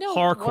 I was like, no, what?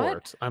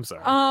 Harcourt. I'm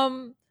sorry.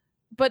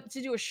 But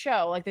to do a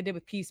show like they did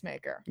with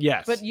Peacemaker,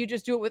 yes. but you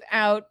just do it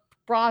without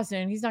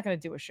Brosnan, he's not going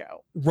to do a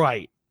show,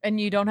 right. and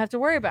you don't have to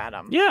worry about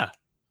him. Yeah,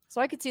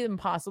 So I could see them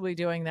possibly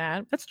doing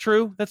that. that's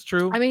true. That's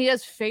true. I mean, he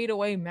does fade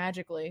away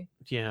magically.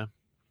 yeah.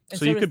 And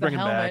So you does could the bring him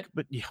back, helmet,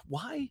 but yeah,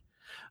 why?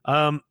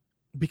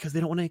 Because they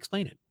don't want to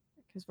explain it.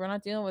 because we're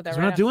not dealing with that. Because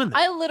we're Right not now. doing that.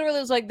 I literally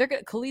was like,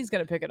 Khalid's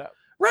going to pick it up.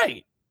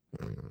 Right.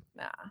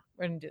 Nah,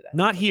 we're going to do that.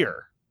 Not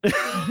here.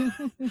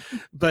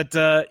 But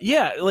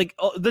yeah, like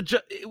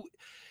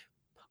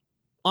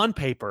on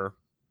paper,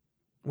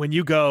 when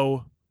you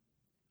go,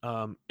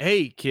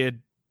 hey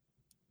kid,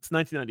 it's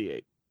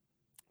 1998.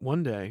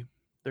 One day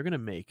they're gonna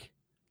make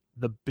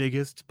the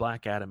biggest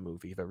Black Adam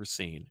movie you've ever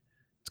seen.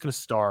 It's gonna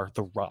star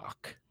The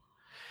Rock,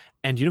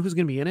 and you know who's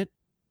gonna be in it?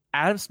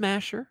 Atom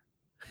Smasher,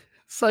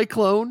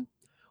 Cyclone,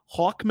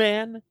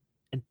 Hawkman,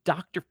 and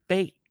Dr.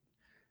 Fate.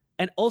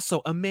 And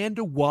also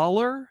Amanda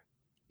Waller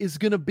is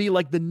going to be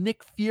like the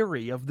Nick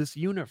Fury of this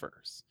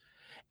universe.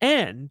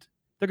 And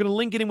they're going to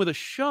link it in with a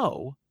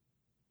show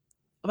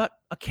about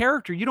a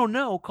character you don't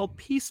know called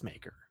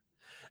Peacemaker.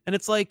 And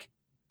it's like,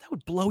 that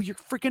would blow your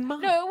freaking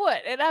mind. No, it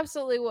would. It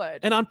absolutely would.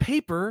 And on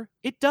paper,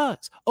 it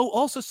does. Oh,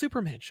 also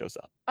Superman shows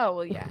up. Oh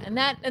well, yeah, and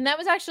that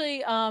was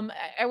actually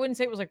I wouldn't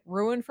say it was like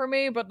ruined for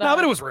me, but No,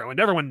 but it was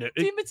ruined. Everyone knew.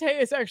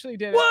 DeMatteis actually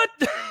did it. What?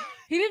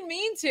 He didn't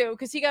mean to,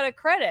 because he got a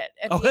credit.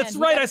 Oh, that's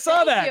right. I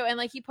saw that. And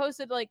like he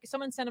posted, like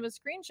someone sent him a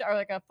screenshot or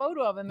like a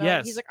photo of him. And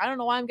Yes. he's like, I don't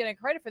know why I'm getting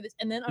credit for this.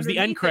 And then It was the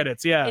end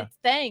credits. Yeah. it's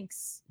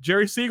thanks.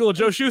 Jerry Siegel and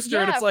Joe Schuster.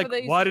 And Yeah, it's for like,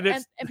 the- why did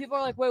it? And people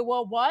are like, wait,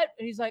 well, what?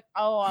 And he's like,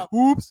 oh,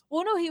 Oops.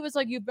 well, no, he was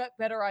like, you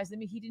better eyes than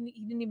me. He didn't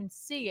even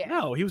see it.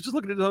 No, he was just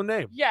looking at his own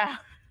name. Yeah.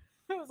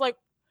 It was like,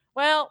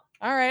 well,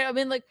 all right. I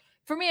mean, like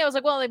for me, I was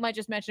like, well, they might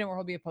just mention it or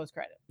he'll be a post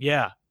credit.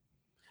 Yeah.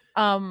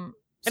 So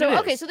it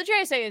okay, is. so the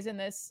JSA is in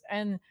this,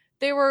 and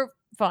they were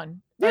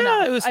fun. Yeah,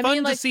 enough. it was I fun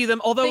mean, to like, see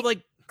them. Although, they-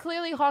 like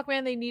clearly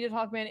Hawkman, they needed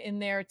Hawkman in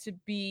there to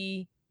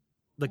be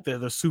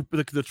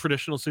the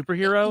traditional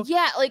superhero.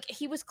 Yeah, like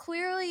he was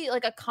clearly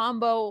like a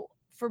combo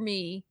for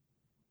me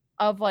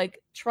of like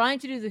trying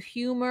to do the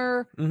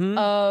humor Mhm.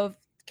 of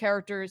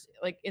characters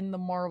like in the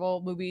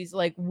Marvel movies,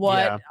 like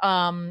what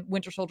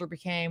Winter Soldier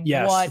became,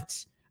 Yes.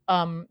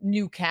 what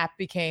New Cap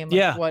became, like,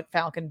 Yeah. what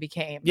Falcon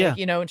became. Yeah. Like,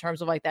 you know, in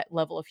terms of like that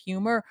level of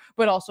humor,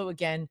 but also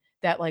again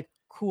that like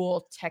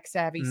cool tech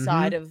savvy Mhm.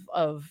 side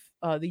of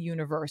the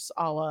universe,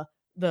 a la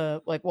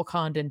the like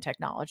Wakandan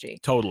technology.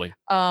 Totally.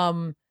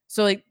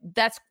 So like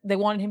they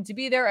wanted him to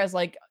be there as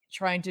like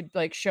trying to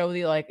like show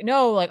the like,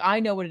 no, like I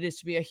know what it is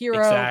to be a hero.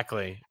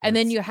 Exactly. And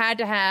then It's- you had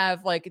to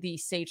have like the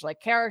sage like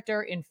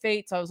character in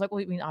Fate. So I was like,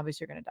 well, I mean,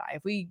 obviously you're gonna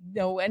die.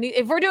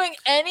 If we're doing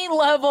any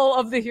level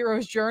of the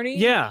hero's journey,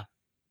 Yeah.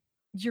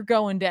 you're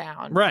going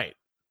down. Right.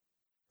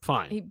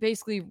 Fine. He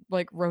basically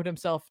like wrote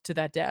himself to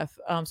that death.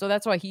 So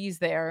that's why he's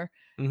there.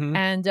 Mhm.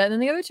 And then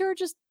the other two are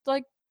just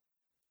like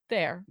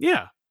there.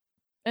 Yeah.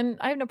 And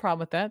I have no problem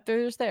with that.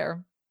 They're just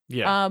there.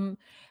 Yeah.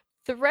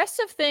 The rest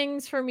of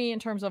things for me in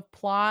terms of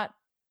plot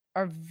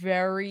are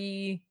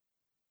very,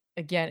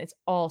 again, it's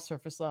all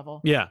surface level.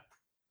 Yeah.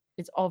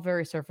 It's all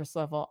very surface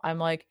level. I'm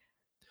like,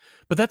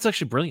 But that's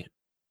actually brilliant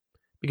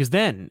because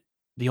then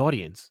the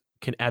audience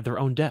can add their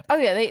own depth. oh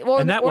yeah,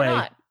 and that or way,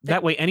 not.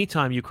 that way,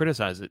 anytime you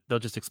criticize it, they'll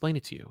just explain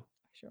it to you,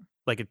 Sure.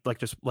 like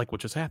what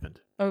just happened.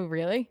 Oh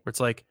really? Where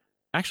it's like,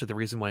 actually, the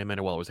reason why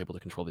Amanda Waller was able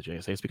to control the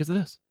JSA is because of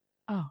this.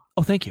 Oh.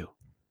 Oh, thank you.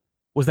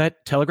 Was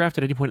that telegraphed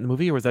at any point in the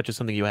movie, or was that just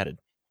something you added?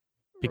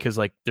 Because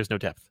like, there's no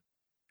depth.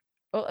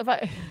 Well, if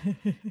I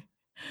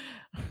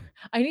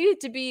I need it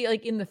to be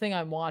like in the thing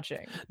I'm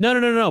watching.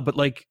 No. But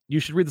like, you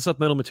should read the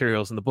supplemental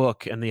materials in the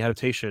book and the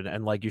adaptation,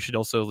 and like, you should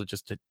also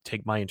just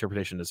take my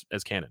interpretation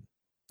as canon.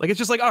 Like, it's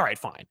just like, all right,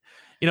 fine,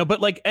 But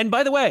like, and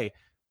by the way,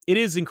 it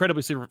is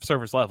incredibly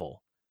surface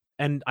level,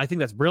 and I think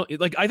that's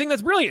brilliant. Like, I think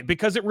that's brilliant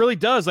because it really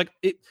does. Like,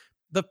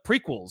 the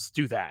prequels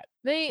do that.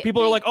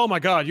 People are like, oh my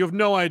god, you have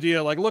no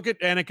idea. Like, look at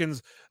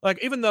Anakin's.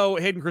 Like, even though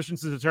Hayden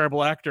Christensen's a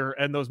terrible actor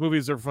and those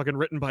movies are fucking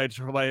written by a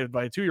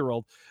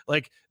 2-year-old,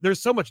 like,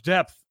 there's so much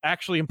depth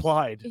actually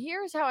implied.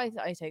 Here's how I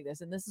take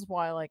this, and this is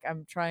why like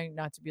I'm trying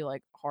not to be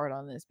like hard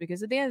on this,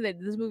 because at the end of the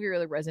day, this movie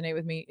really resonated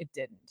with me. It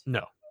didn't.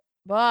 No,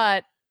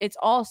 But it's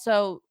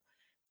also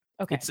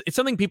okay. it's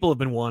something people have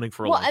been wanting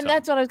for a long time. And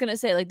that's what I was gonna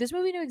say. Like, this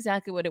movie knew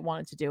exactly what it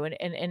wanted to do,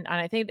 and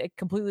I think it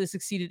completely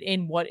succeeded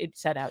in what it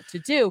set out to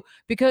do.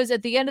 Because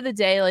at the end of the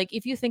day, like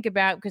if you think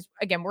about, because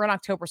again we're in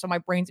October, so my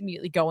brain's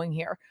immediately going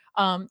here.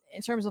 In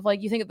terms of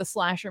like you think of the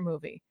slasher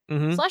movie,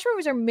 Mhm. slasher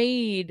movies are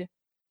made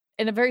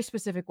in a very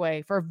specific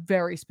way for a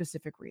very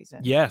specific reason.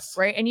 Yes,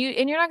 Right, and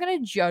you're not gonna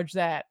judge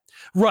that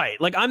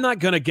right. Like, I'm not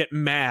gonna get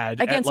mad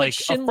at against like a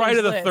Schindler's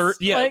Friday the List. Third.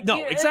 Yeah, Like, no,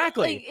 you-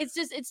 exactly. like,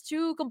 it's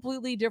two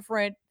completely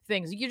different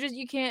things.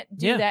 You can't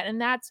do Yeah. that,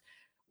 and that's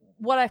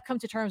what I've come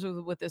to terms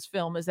with this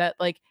film, is that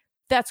like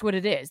that's what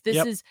it is.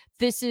 Yep.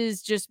 This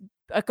is just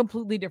a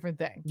completely different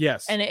thing,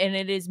 Yes, and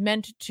it is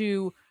meant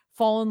to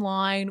fall in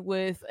line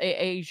with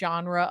a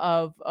genre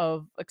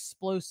of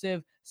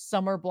explosive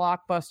summer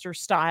blockbuster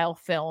style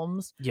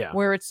films, yeah,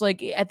 where it's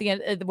like at the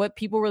end what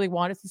people really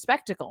want is the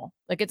spectacle.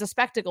 Like, it's a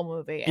spectacle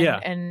movie, and Yeah.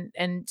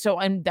 and so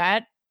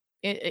that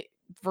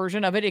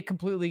version of it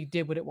completely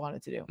did what it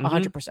wanted to do. Mhm.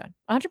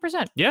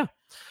 100%. yeah.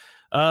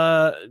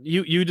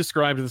 You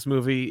described this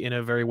movie in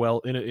a very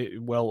well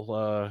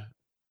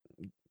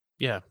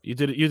yeah, you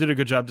did a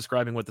good job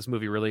describing what this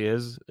movie really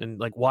is, and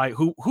like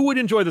who would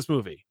enjoy this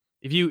movie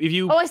if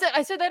you Oh, I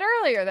said that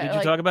earlier. That did you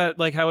like, talk about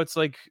like how it's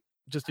like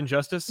just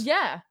injustice?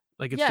 yeah,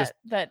 Like, it's yeah, just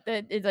that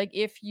it's like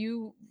if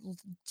you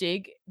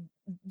dig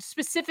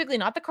specifically,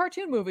 not the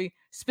cartoon movie,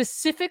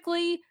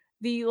 specifically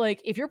the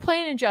like if you're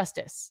playing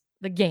Injustice,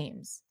 the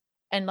games,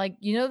 and like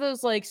you know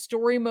those like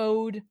story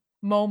mode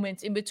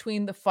moments in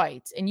between the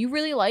fights, and you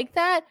really like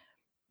that,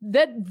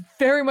 that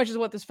very much is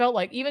what this felt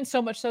like. Even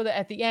so much so that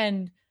at the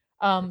end,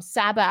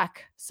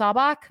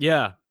 Sabak,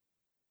 Yeah.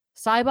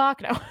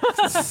 Cybok, no,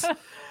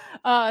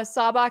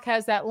 Sabak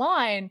has that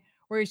line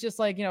where he's just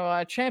like, you know,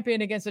 a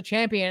champion against a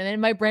champion, and in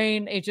my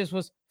brain it just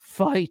was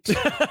fight,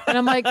 and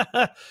I'm like,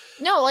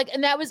 no, like,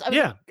 and that was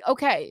Yeah.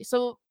 okay.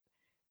 So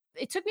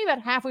it took me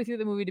about halfway through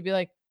the movie to be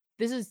like,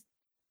 this is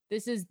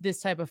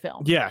this type of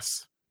film.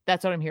 Yes.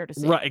 That's what I'm here to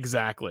see. Right,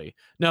 exactly.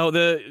 No,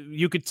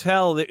 you could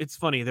tell that it's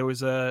funny. There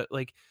was a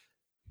like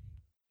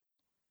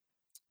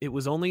it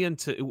was only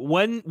until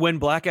when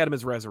Black Adam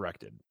is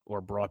resurrected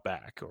or brought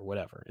back or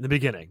whatever in the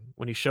beginning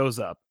when he shows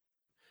up,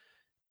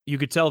 you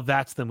could tell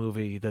that's the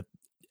movie that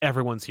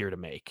everyone's here to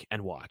make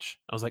and watch.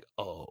 I was like,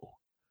 oh,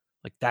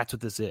 like that's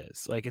what this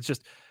is. Like it's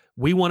just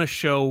we want to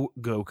show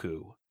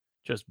Goku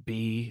just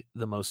be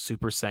the most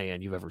Super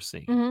Saiyan you've ever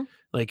seen. Mhm.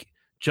 Like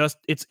just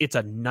it's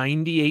a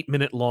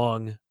 98-minute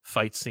long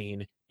fight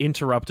scene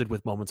interrupted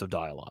with moments of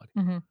dialogue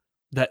Mhm.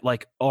 that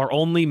like are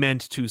only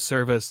meant to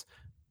service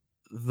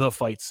the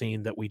fight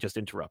scene that we just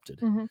interrupted.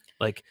 Mhm.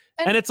 Like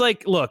and it's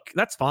like, look,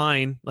 that's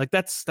fine. Like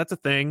that's a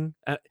thing.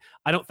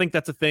 I don't think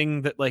that's a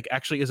thing that like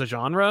actually is a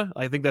genre.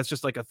 I think that's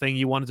just like a thing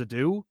you wanted to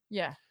do.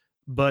 Yeah.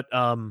 But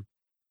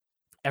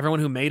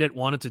everyone who made it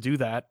wanted to do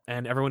that,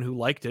 and everyone who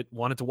liked it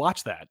wanted to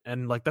watch that,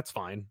 and like that's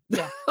fine.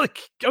 Yeah.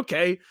 Like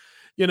okay,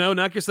 you know,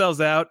 knock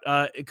yourselves out.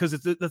 Because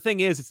it's the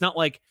thing is, it's not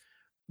like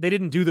they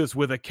didn't do this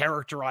with a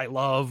character I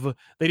love.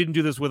 They didn't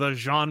do this with a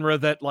genre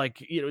that like,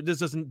 you know, this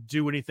doesn't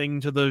do anything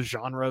to the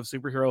genre of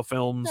superhero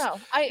films. No,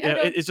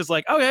 It's just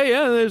like, okay,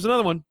 yeah, there's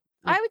another one.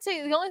 I would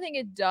say the only thing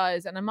it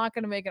does, and I'm not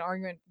going to make an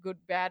argument good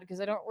bad because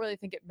I don't really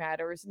think it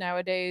matters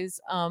nowadays.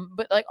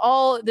 But like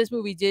all this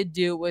movie did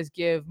do was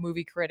give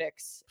movie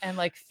critics and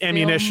like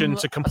ammunition film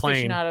to complain.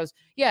 aficionados,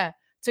 yeah,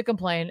 to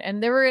complain,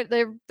 and they're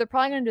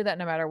probably going to do that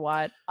no matter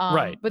what.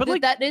 Right, but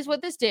like, that is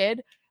what this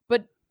did.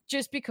 But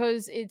just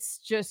because it's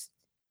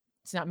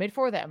not made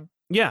for them.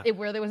 Yeah, it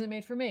really wasn't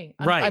made for me.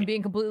 Right. I'm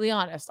being completely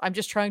honest. I'm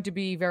just trying to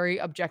be very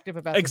objective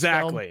about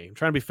exactly. This I'm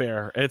trying to be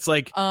fair. It's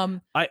like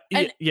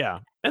yeah.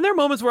 And there are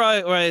moments where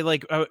I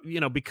like, you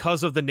know,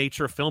 because of the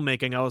nature of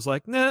filmmaking, I was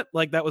like, nah,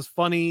 like that was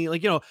funny.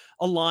 Like, you know,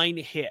 a line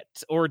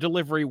hit or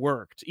delivery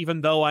worked,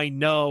 even though I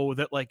know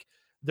that like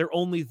they're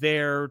only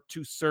there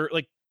to serve.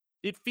 Like,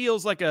 it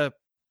feels like not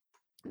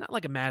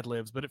like a Mad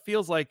Libs, but it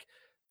feels like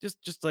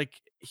just like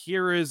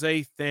here is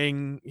a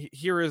thing.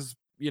 Here is,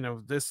 you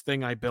know, this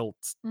thing I built.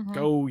 Mhm.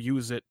 Go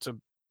use it to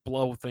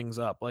blow things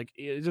up. Like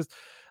it just,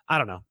 I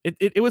don't know.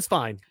 It was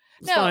fine.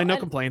 It's fine. No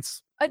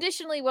complaints.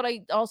 Additionally, what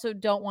I also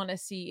don't want to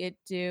see it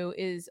do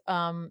is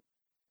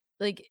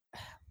like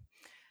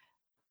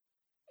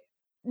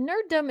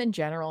nerddom in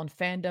general and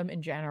fandom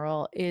in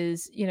general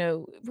is, you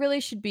know, really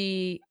should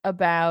be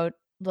about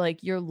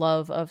like your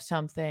love of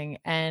something.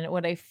 And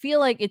what I feel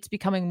like it's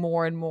becoming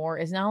more and more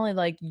is not only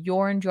like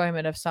your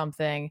enjoyment of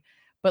something,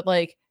 but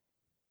like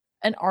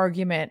an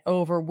argument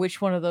over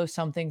which one of those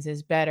somethings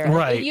is better.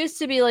 Right. It used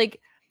to be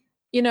like,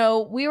 you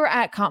know, we were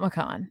at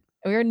Comic-Con.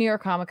 We were near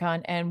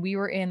Comic-Con and we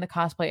were in the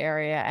cosplay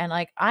area. And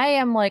like,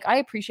 I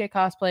appreciate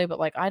cosplay, but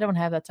like, I don't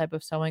have that type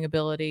of sewing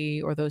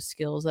ability or those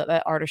skills.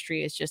 That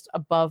artistry is just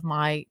above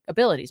my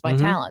abilities, my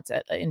talents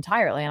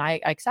entirely. And I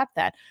accept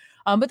that.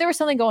 But there was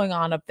something going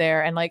on up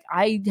there. And like,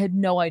 I had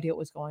no idea what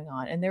was going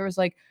on. And there was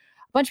like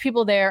a bunch of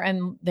people there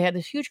and they had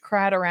this huge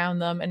crowd around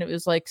them. And it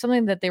was like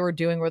something that they were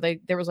doing where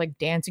there was like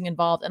dancing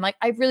involved. And like,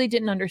 I really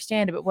didn't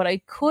understand it. But what I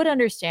could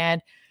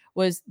understand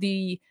was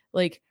the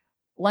like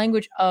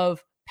language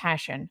of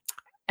passion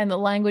and the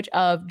language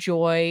of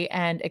joy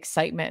and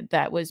excitement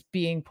that was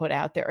being put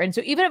out there. And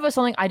so even if it was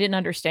something I didn't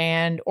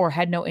understand or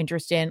had no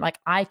interest in, like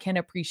I can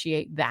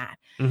appreciate that.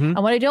 Mm-hmm.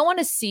 And what I don't want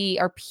to see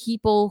are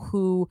people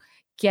who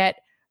get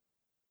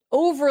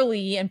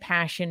overly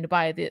impassioned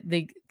by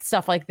the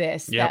stuff like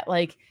this that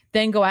like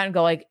then go out and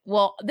go like,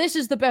 well, this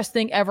is the best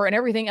thing ever and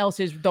everything else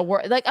is the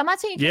worst. Like, I'm not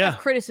saying you can't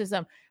have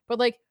criticism, but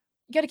like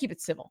you got to keep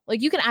it civil.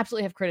 Like you can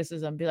absolutely have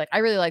criticism, be like, I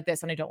really like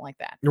this and I don't like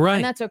that. Right.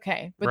 And that's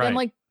okay. But then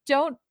like,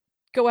 don't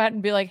go out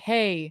and be like,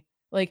 hey,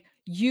 like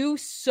you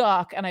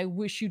suck and I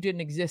wish you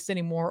didn't exist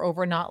anymore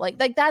over not like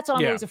that's what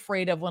I'm always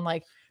afraid of when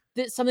like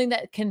something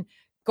that can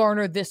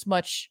garner this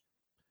much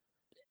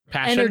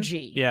passion,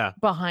 energy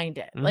behind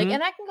it. Like,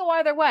 and that can go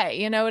either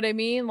way. You know what I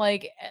mean?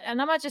 Like, and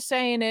I'm not just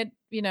saying it,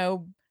 you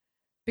know,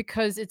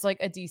 because it's like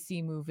a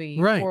DC movie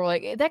or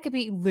like that could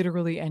be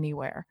literally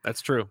anywhere.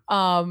 That's true.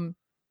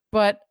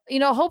 But you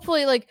know,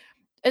 hopefully like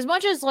as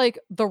much as like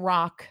The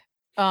Rock,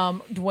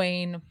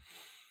 Dwayne,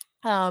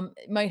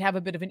 might have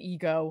a bit of an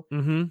ego.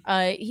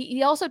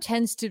 He also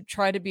tends to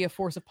try to be a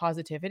force of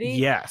positivity.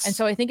 Yes. And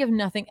so I think if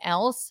nothing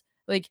else,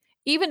 like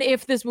even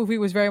if this movie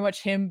was very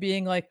much him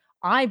being like,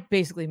 I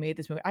basically made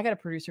this movie, I got a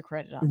producer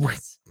credit on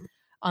this.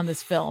 on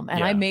this film,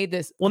 and I Yeah. made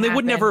this. Well, they would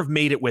happen. never have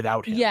made it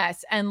without him.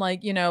 Yes, and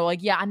like, you know,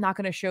 like, yeah, I'm not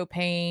going to show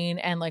pain,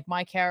 and like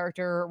my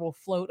character will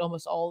float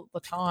almost all the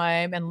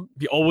time, and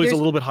Be always a there's-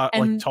 little bit hot,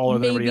 like and taller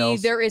than everybody maybe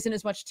else. there isn't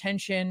as much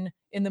tension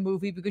in the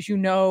movie because you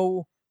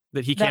know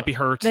That he can't be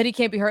hurt. that he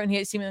can't be hurt and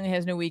he seemingly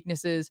has no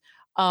weaknesses.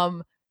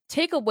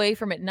 Take away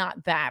from it,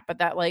 not that, but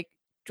that like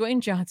Dwayne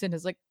Johnson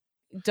is like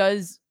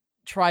does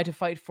try to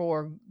fight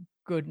for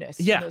goodness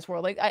Yeah. in this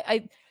world. Like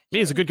I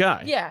He's a good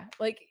guy. yeah,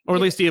 like Or at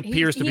you least he know,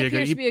 appears to be a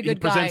good. He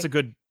presents guy. a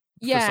good.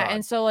 Yeah, facade.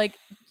 and so like,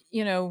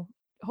 you know,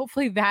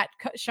 hopefully that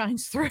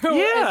shines through as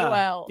Yeah.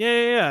 well.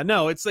 Yeah.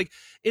 No, it's like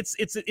it's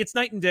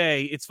night and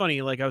day. It's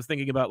funny. Like I was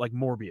thinking about like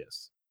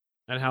Morbius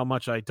and how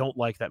much I don't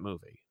like that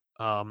movie.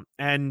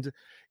 And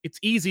it's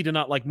easy to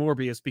not like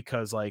Morbius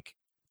because like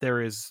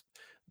there is,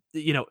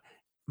 you know,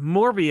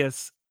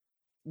 Morbius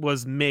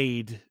was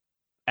made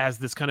as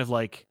this kind of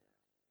like,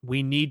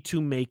 we need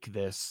to make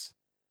this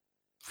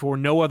for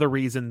no other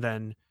reason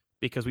than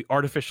because we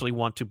artificially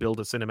want to build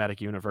a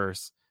cinematic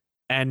universe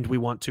and we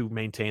want to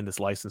maintain this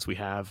license we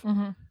have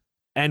Mhm,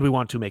 and we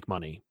want to make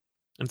money.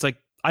 And it's like,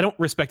 I don't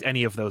respect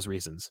any of those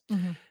reasons,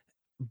 mhm.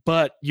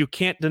 but you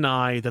can't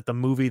deny that the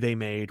movie they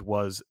made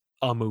was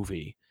a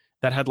movie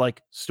that had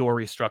like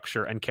story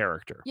structure and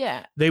character.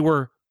 Yeah. They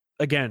were,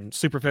 again,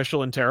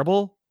 superficial and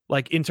terrible.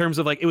 Like in terms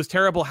of like, it was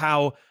terrible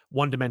how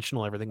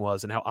one-dimensional everything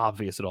was and how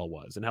obvious it all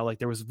was and how like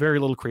there was very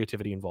little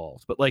creativity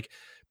involved. But like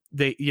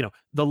they, you know,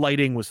 the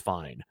lighting was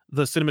fine.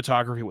 The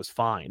cinematography was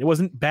fine. It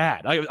wasn't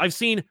bad. I've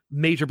seen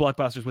major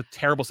blockbusters with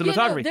terrible Yeah, no,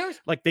 cinematography.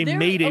 Like they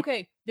made it.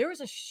 Okay, there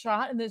was a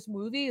shot in this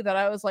movie that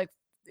I was like,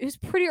 it was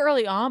pretty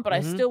early on, but I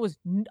Mhm. still was.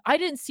 I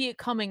didn't see it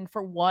coming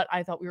for what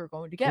I thought we were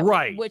going to get.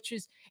 Right. Which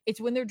is, it's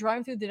when they're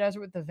driving through the desert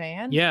with the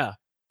van. Yeah.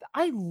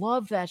 I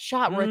love that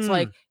shot where it's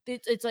like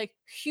it's like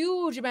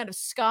huge amount of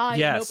sky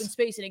and open Yes.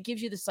 space, and it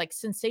gives you this like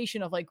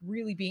sensation of like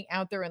really being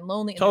out there and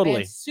lonely. And Totally. the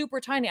van's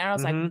super tiny, and I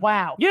was Mhm. like,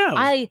 wow, Yeah, it was-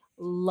 I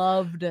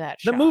loved that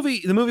The shot.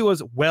 movie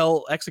was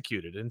well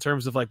executed in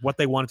terms of like what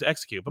they wanted to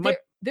execute. But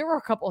There were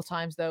a couple of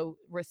times though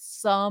where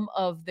some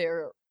of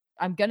their,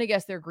 I'm gonna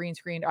guess they're green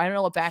screened. I don't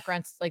know what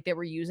backgrounds like they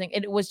were using,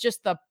 and it was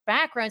just the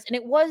backgrounds, and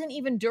it wasn't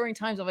even during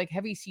times of like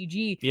heavy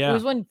CG. Yeah. It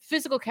was when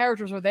physical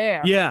characters were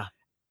there. yeah,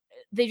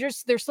 There's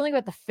something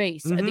about the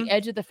face, at Mhm. the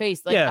edge of the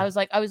face. Like Yeah. I was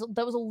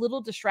that was a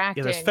little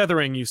distracting. there's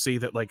feathering. You see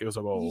that like it was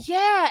like, oh,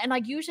 Yeah, and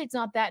like usually it's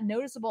not that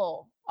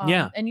noticeable.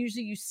 Yeah. And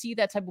usually you see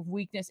that type of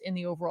weakness in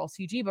the overall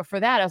CG, but for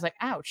that I was like,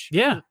 ouch.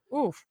 Yeah.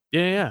 Oof.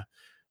 yeah.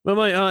 But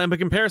my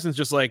comparison's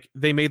just like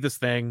they made this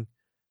thing,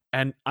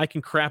 and I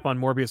can crap on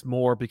Morbius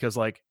more because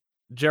like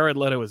Jared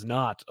Leto is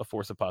not a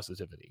force of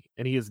positivity,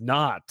 and he is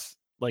not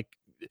like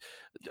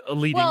a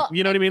leading. Well,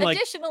 you know what I mean? Like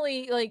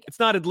additionally, like it's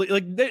not out no of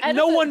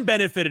the- one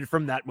benefited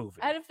from that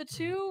movie. out of the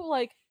two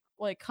like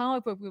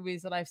comic book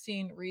movies that I've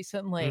seen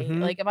recently, Mhm.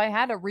 like if I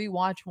had to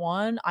rewatch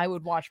one, I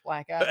would watch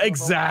Black Adam over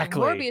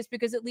Exactly. Morbius,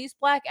 because at least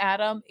Black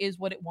Adam is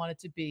what it wanted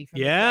to be from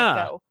Yeah. the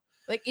get-go.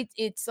 Like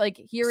it's like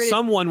here it is.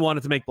 Someone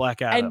wanted to make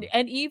Black Adam,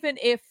 And even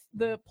if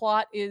the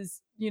plot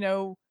is, you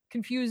know,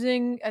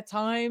 confusing at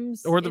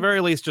times, or at the very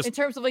least, just in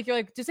terms of like, you're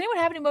like, does anyone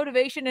have any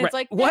motivation? And it's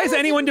right. like, why is no,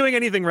 anyone doing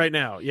anything right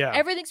now? Yeah,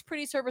 everything's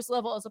pretty surface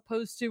level, as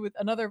opposed to with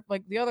another,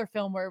 like the other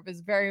film where it was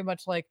very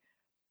much like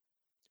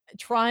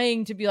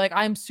trying to be like,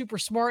 I'm super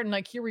smart and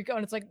like, here we go.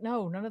 And it's like,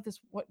 no, none of this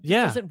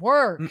Yeah. doesn't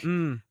work.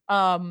 Mm-mm.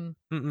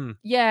 Mm-mm.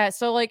 Yeah.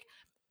 So like,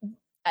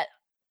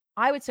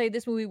 I would say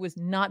this movie was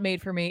not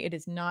made for me. It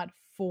is not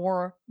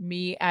for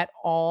me at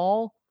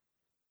all,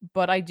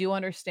 but I do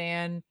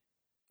understand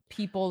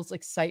people's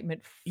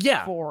excitement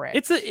Yeah, for it.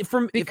 It's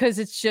because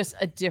it's just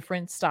a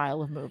different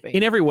style of movie.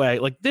 in every way.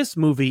 Like this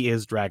movie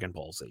is Dragon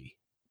Ball Z.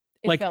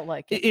 It like, felt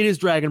like It is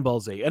Dragon Ball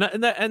Z,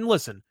 and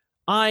listen,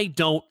 I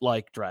don't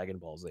like Dragon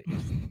Ball Z,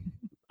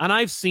 and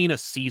I've seen a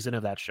season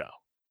of that show.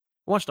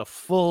 I watched a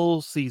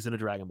full season of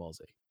Dragon Ball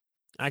Z.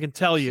 I can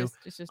tell you,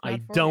 it's just I not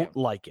for don't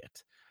you. like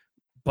it,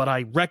 but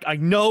I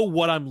know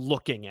what I'm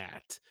looking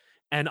at,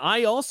 and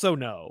I also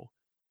know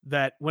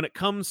that when it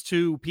comes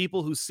to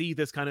people who see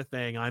this kind of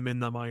thing, I'm in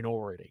the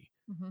minority.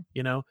 Mhm.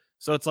 You know,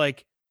 so it's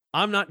like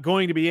I'm not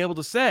going to be able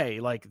to say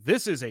like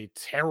this is a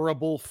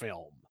terrible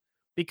film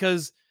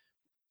because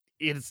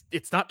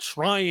it's not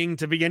trying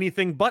to be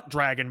anything but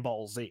Dragon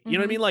Ball Z. You know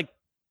what I Mhm. mean? Like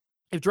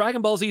if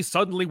Dragon Ball Z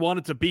suddenly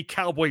wanted to be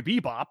Cowboy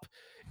Bebop,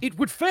 it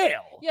would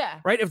fail. Yeah.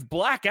 Right? If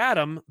Black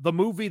Adam, the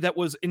movie that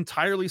was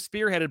entirely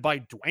spearheaded by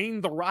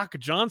Dwayne The Rock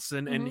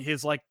Johnson and Mhm.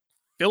 his like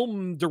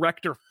film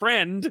director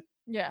friend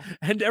Yeah.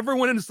 and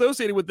everyone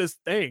associated with this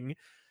thing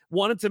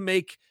wanted to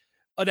make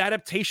an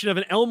adaptation of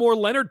an Elmore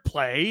Leonard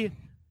play,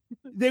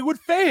 they would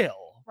fail.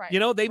 Right, You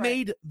know, they right.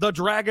 made the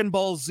Dragon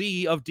Ball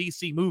Z of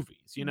DC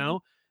movies, you Mhm.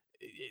 know?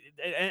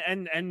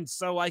 And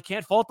so I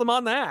can't fault them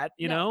on that,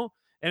 you No. know?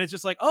 And it's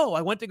just like, oh,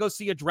 I went to go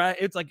see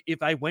it's like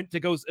if I went to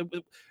go,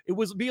 it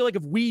would be like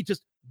if we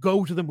just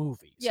go to the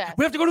movies. Yes.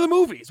 We have to go to the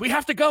movies. We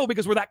have to go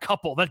because we're that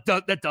couple that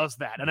does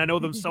that. And I know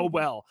them so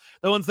well.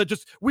 The ones that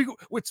just,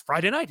 it's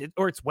Friday night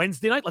or it's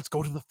Wednesday night. Let's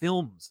go to the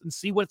films and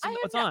see what's on.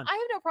 I have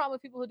no problem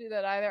with people who do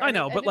that either. I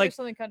know, but think like, there's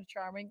something kind of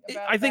charming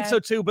about I think that so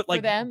too. But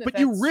like, them, but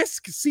you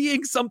risk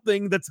seeing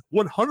something that's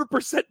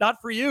 100%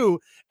 not for you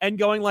and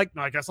going like,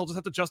 no, I guess I'll just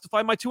have to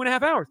justify my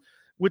 2.5 hours.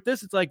 With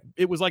this, it's like,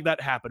 it was like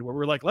that happened where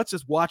we're like, let's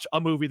just watch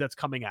a movie that's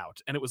coming out.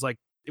 And it was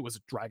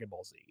Dragon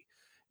Ball Z.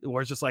 Where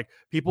it's just like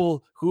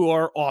people who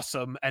are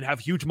awesome and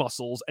have huge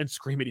muscles and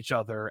scream at each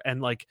other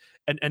and like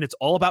and it's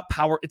all about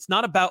power. It's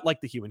not about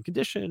like the human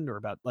condition or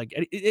about like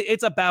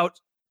it's about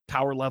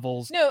power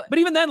levels. No, but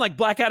even then, like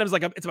Black Adam's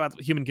like it's about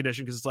the human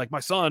condition because it's like my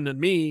son and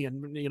me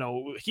and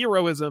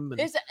heroism.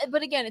 And,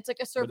 but again, it's like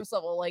a surface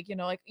level. Like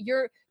like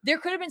there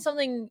could have been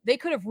something they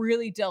could have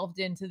really delved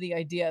into the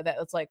idea that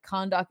it's like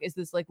Kahndaq is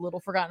this like little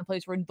forgotten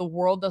place where the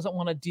world doesn't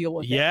want to deal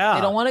with it. Yeah,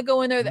 they don't want to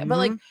go in there. But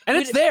like, and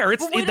it's there.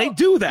 It's they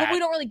do that. But we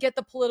don't really get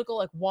the political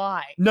like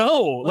why.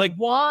 No, like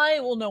why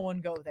will no one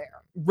go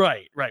there?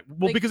 Right. Well,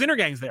 like, because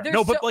Intergang's there.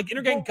 No, but like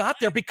Intergang got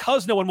there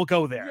because no one will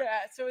go there. Yeah,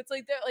 so it's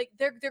like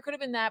there could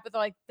have been that, but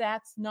they're like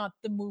that's not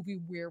the movie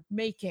we're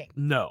making.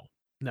 No.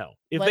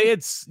 If they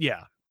had,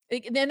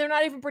 then they're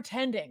not even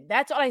pretending.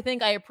 That's what I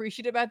think I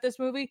appreciate about this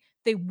movie.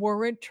 They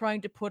weren't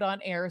trying to put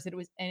on airs that it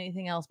was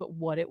anything else but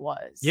what it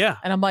was. Yeah,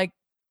 and I'm like,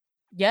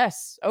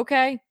 yes,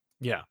 okay.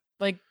 Yeah,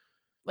 like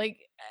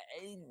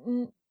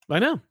I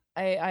know.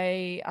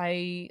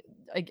 I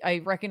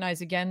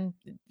recognize again.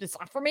 It's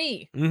not for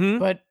me,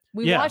 but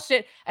we watched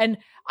it, and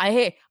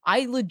I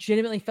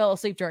legitimately fell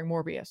asleep during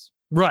Morbius.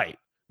 Right,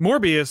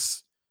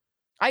 Morbius.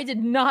 I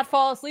did not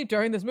fall asleep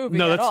during this movie.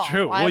 No, that's all.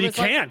 true. Well, you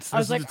can't.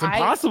 It's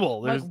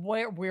impossible.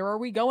 Where are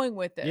we going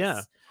with this?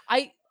 Yeah.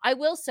 I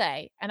will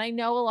say, and I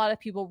know a lot of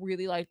people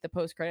really liked the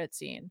post-credit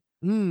scene.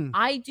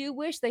 I do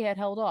wish they had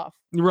held off.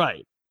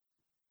 Right.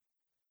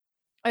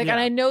 Like, and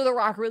I know The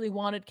Rock really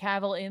wanted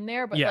Cavill in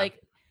there, but like,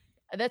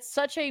 that's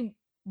such a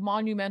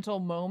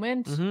monumental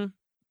moment,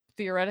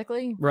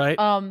 theoretically. Right.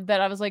 That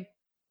I was like,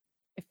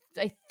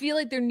 I feel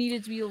like there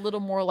needed to be a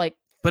little more like.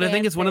 But I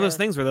think it's one of those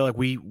things where they're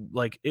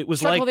like, it was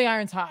Struck like while the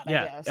iron's hot.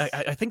 Yeah, I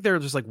guess. I think they're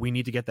just like, we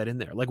need to get that in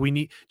there. Like we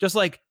need, just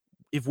like,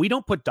 if we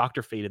don't put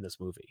Dr. Fate in this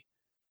movie,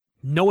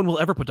 no one will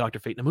ever put Dr.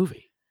 Fate in a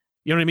movie.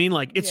 You know what I mean?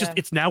 Like it's just,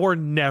 it's now or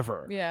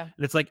never. Yeah.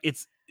 And it's like,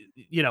 it's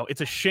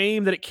a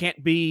shame that it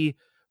can't be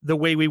the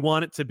way we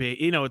want it to be.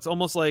 It's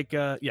almost like,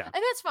 And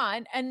that's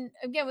fine. And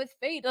again, with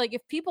Fate, like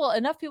if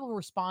enough people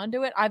respond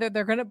to it, either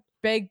they're going to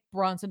beg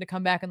Bronson to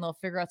come back and they'll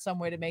figure out some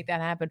way to make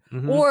that happen,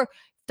 or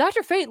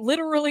Dr. Fate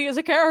literally is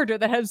a character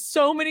that has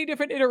so many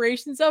different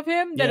iterations of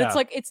him that it's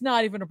like, it's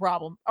not even a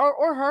problem.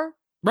 Or her.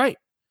 Right.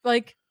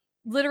 Like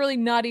literally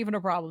not even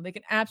a problem. They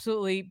can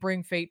absolutely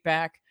bring Fate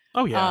back.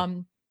 Oh yeah.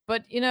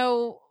 But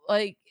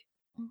like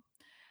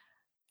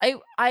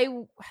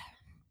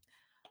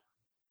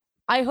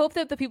I hope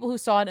that the people who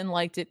saw it and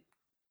liked it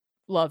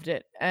loved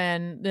it.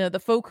 And the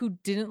folk who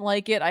didn't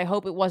like it, I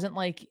hope it wasn't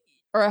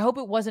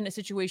a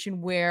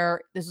situation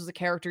where this was a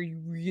character you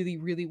really,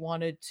 really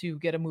wanted to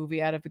get a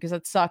movie out of, because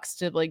it sucks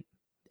to like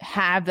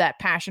have that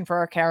passion for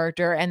our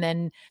character and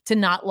then to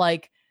not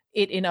like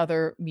it in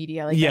other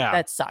media. Like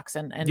that sucks.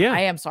 And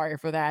I am sorry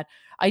for that.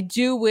 I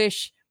do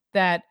wish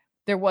that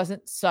there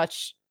wasn't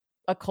such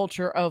a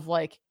culture of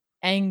like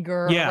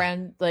anger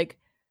around like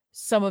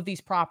some of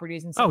these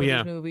properties and some of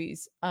these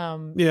movies.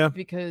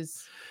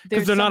 Because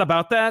they're not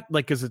about that.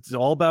 Like, because it's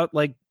all about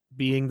like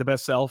being the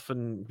best self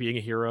and being a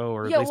hero,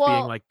 or at least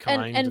being like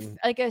kind. And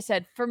like I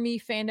said, for me,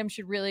 fandom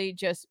should really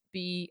just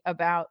be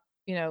about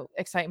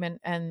excitement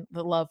and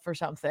the love for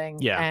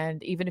something. Yeah.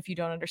 And even if you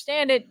don't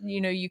understand it,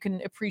 you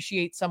can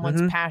appreciate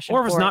someone's passion.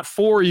 Or if it's not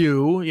for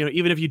you,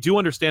 even if you do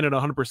understand it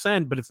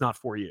 100%, but it's not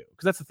for you.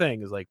 Because that's the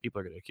thing, is like people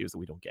are going to accuse that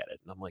we don't get it,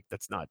 and I'm like,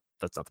 that's not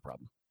the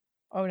problem.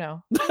 Oh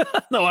no.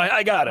 No,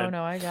 I got it. Oh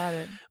no, I got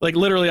it. Like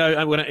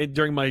literally,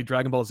 during my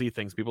Dragon Ball Z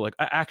things, people are like,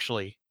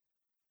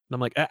 and I'm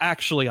like,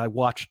 actually, I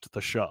watched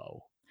the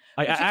show.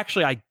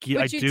 I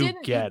do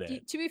get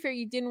it. To be fair,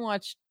 you didn't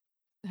watch.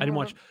 I didn't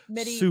watch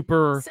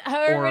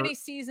however many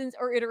seasons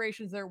or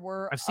iterations there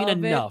were. I've seen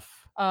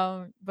enough.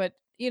 But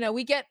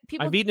we get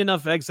people. I've eaten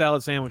enough egg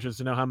salad sandwiches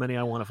to know how many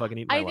I want to fucking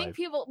eat in my life. I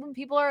think when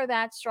people are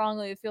that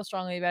feel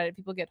strongly about it,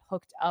 people get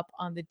hooked up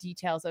on the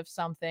details of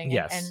something.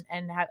 Yes.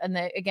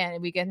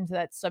 Again, we get into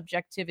that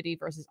subjectivity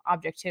versus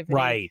objectivity.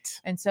 Right.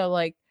 And so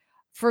like,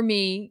 for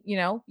me,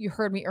 you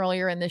heard me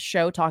earlier in this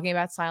show talking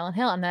about Silent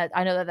Hill, and that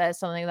I know that is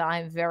something that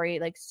I'm very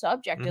like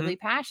subjectively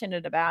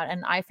passionate about.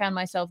 And I found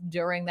myself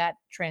during that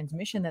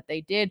transmission that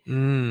they did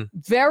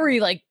very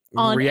like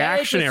on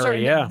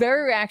reactionary,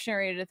 very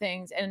reactionary to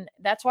things. And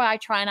that's why I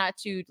try not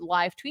to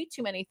live tweet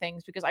too many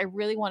things, because I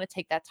really want to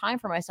take that time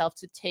for myself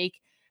to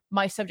take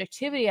my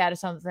subjectivity out of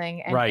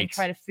something and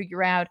try to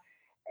figure out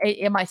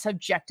am I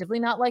subjectively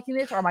not liking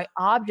this, or am I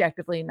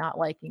objectively not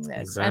liking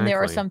this? And there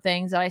are Exactly. some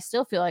things that I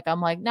still feel like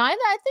I'm like, no,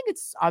 I think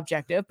it's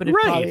objective, but it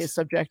probably Right. is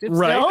subjective.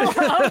 Right.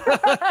 Still.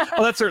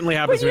 Well, that certainly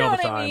happens But to you me know all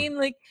the what I time. mean?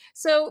 Like,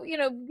 so,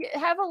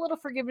 have a little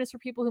forgiveness for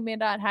people who may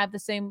not have the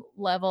same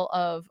level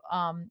of,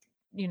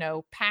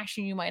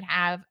 passion you might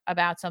have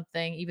about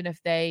something, even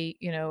if they,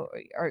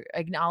 or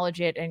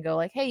acknowledge it and go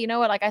like, hey, you know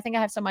what? Like, I think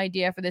I have some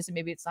idea for this and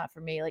maybe it's not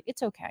for me. Like,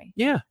 it's okay.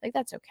 Yeah, Like,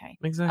 that's okay.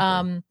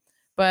 exactly.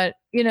 But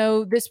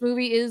this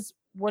movie is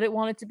what it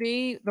wanted to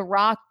be. The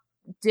Rock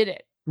did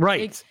it.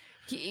 Right.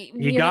 Like,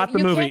 He got the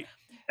you movie.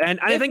 And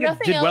I if think it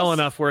nothing did well else-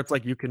 enough where it's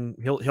like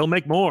he'll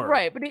make more.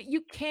 right, but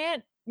you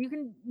can't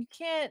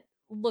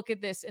look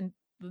at this and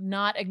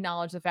not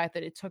acknowledge the fact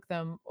that it took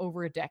them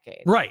over a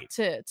decade Right.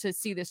 to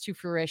see this to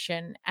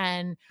fruition,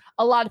 and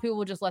a lot of people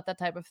will just let that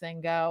type of thing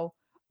go.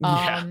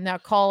 Yeah. Now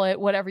call it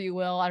whatever you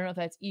will. I don't know if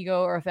that's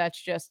ego or if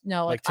that's just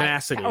Like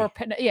tenacity.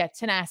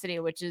 tenacity,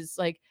 which is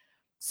like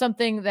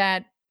something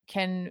that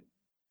can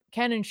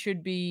and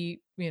should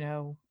be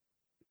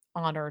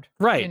honored,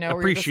 Right.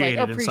 where you're just like,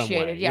 Appreciated in some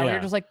way. yeah, where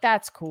you're just like,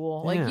 that's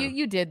cool, like Yeah.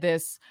 you did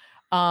this.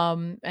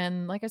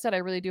 And like I said, I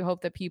really do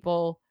hope that the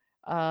people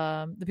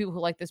who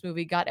like this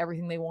movie got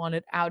everything they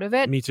wanted out of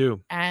it. Me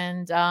too.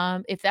 And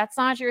if that's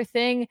not your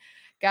thing,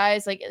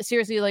 guys, like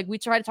seriously, like we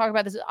try to talk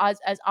about this as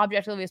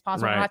objectively as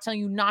possible. Right. I'm not telling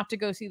you not to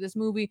go see this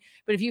movie,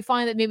 but if you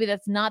find that maybe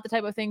that's not the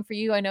type of thing for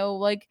you, I know,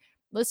 like,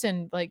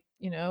 listen, like,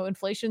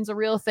 inflation's a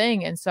real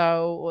thing. And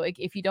so like,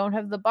 if you don't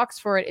have the bucks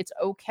for it, it's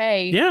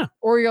okay. Yeah.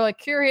 Or you're like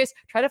curious,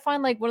 try to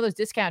find like one of those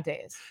discount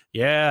days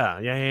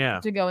Yeah.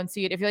 to go and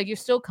see it. If you're like, you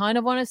still kind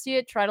of want to see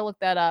it, try to look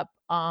that up.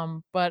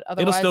 But otherwise,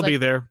 It'll still like, be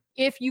there.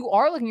 if you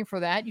are looking for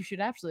that, you should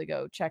absolutely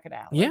go check it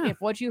out. Like, Yeah. if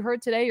what you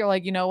heard today, you're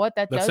like, you know what,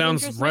 that does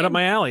sounds interest right me, up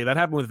my alley. That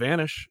happened with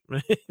Vanish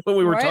when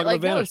we were right? talking Like,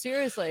 about no, Vanish.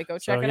 seriously, go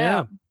check So, it yeah.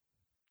 out.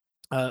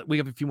 We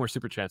have a few more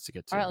super chats to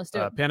get to. All right, let's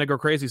do it. Panda Go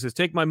Crazy says,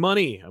 "Take my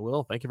money." I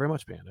will. Thank you very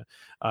much, Panda.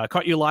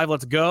 Caught you live.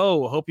 Let's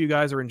go. Hope you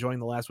guys are enjoying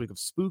the last week of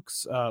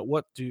Spooks.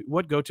 What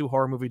go-to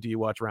horror movie do you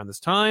watch around this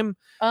time?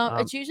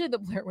 It's usually the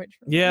Blair Witch.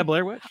 for Yeah, me.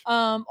 Blair Witch.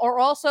 Or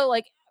also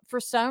like, for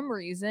some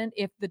reason,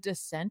 if The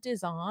Descent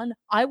is on,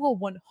 I will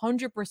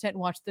 100%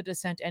 watch The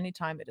Descent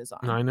anytime it is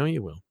on. I know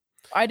you will.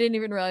 I didn't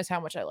even realize how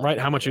much I love Right,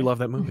 that how much you movie. love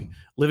that movie.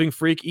 Living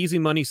Freak, easy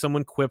money.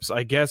 Someone quips,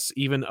 I guess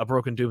even a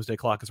broken doomsday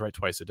clock is right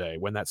twice a day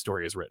when that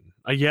story is written.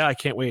 Yeah, I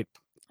can't wait.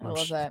 I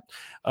love that.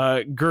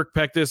 Girk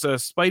Pectus,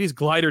 Spidey's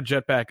glider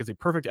jetpack is a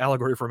perfect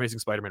allegory for Amazing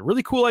Spider-Man.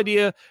 Really cool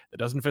idea that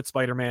doesn't fit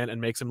Spider-Man and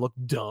makes him look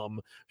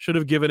dumb. Should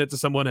have given it to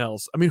someone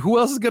else. I mean, who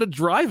else is going to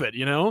drive it,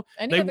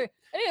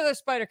 Any other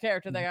spider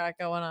character they got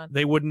going on.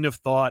 They wouldn't have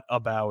thought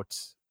about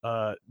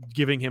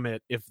giving him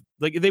it if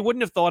they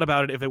wouldn't have thought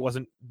about it if it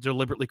wasn't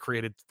deliberately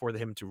created for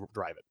him to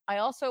drive it. I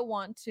also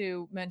want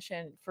to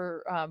mention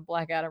for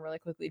Black Adam really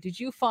quickly. Did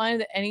you find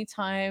that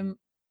anytime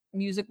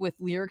music with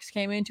lyrics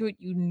came into it,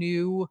 you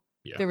knew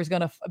there was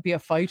gonna be a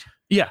fight?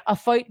 Yeah, a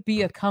fight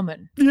be a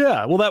coming.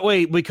 Yeah, well, that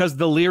way, because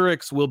the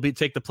lyrics will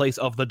take the place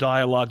of the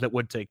dialogue that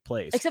would take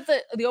place. Except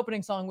the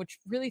opening song, which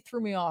really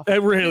threw me off.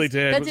 It really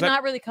did. That did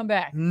not really come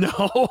back. No.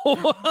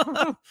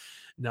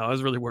 No, I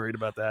was really worried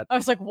about that. I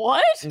was like,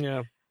 what?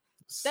 Yeah.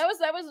 That was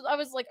I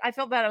was like, I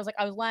felt bad. I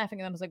was laughing,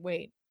 and then I was like,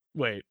 wait,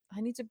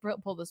 I need to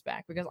pull this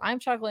back because I'm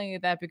chuckling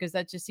at that because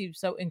that just seems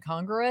so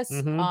incongruous.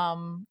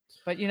 Mhm.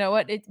 But you know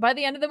what? By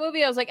the end of the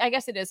movie, I was like, I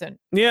guess it isn't.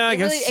 Yeah, I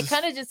guess it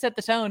kind of just set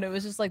the tone. It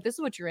was just like, this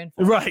is what you're in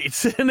for.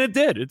 Right. And it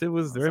did. It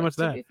was very much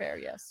to that. be fair,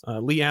 yes.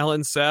 Lee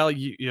Allen, Sal,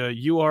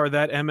 you are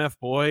that MF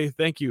boy.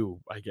 Thank you,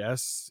 I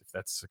guess. If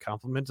that's a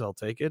compliment, I'll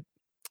take it.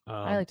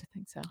 I like to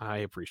think so. I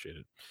appreciate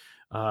it.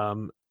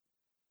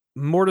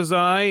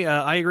 Mordezai,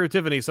 I agree with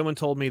Tiffany. Someone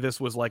told me this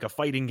was like a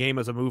fighting game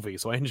as a movie,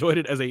 so I enjoyed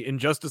it as a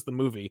Injustice the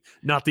movie,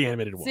 not the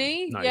animated one.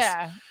 See? Nice.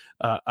 Yeah.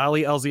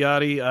 Ali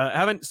Elziadi,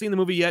 haven't seen the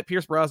movie yet.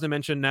 Pierce Brosnan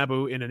mentioned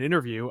Naboo in an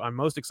interview. I'm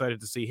most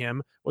excited to see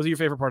him. Was he your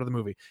favorite part of the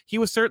movie? He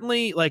was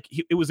certainly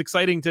it was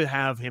exciting to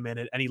have him in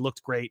it, and he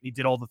looked great. He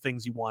did all the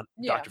things you want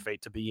Dr.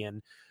 Fate to be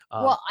in.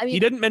 Well, I mean, he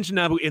didn't mention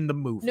Naboo in the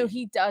movie. No,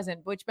 he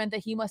doesn't, which meant that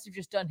he must have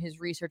just done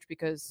his research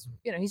because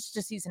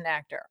he's an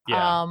actor.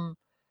 Yeah.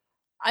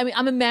 I mean,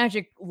 I'm a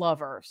magic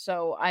lover,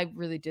 so I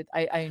really did.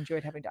 I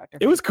enjoyed having Dr.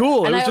 It was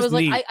cool. And it was I just was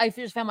like, neat. I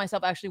just found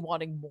myself actually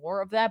wanting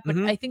more of that, but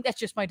I think that's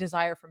just my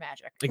desire for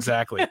magic.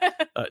 Exactly.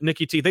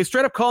 Nikki T. They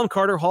straight up call him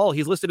Carter Hall.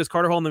 He's listed as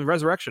Carter Hall in the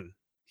Resurrection.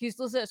 He's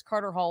listed as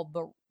Carter Hall,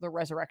 the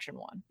Resurrection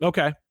one.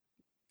 Okay.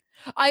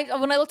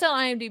 When I looked on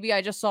IMDb,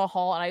 I just saw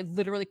Hall, and I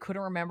literally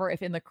couldn't remember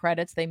if in the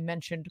credits they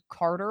mentioned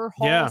Carter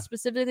Hall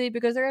specifically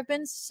because there have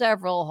been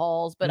several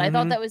Halls. But I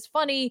thought that was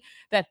funny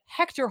that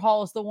Hector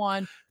Hall is the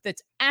one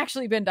that's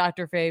actually been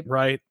Dr. Fate.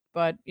 Right.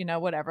 But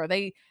whatever.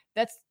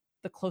 That's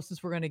the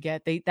closest we're gonna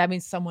get. That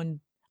means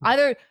someone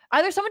either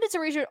someone did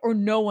some research or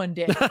no one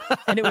did,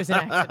 and it was an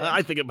accident.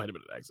 I think it might have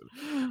been an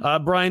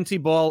accident. Brian T.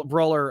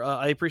 Brawler,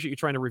 I appreciate you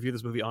trying to review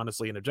this movie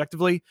honestly and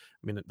objectively.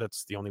 I mean,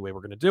 that's the only way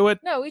we're going to do it.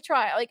 No, we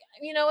try. Like,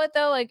 you know what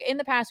though? Like in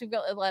the past, we've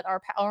got let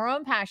our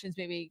own passions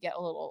maybe get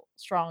a little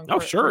strong. Oh,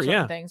 sure, for certain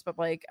yeah. things, but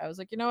like I was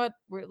like, you know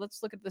what?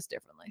 Let's look at this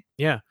differently.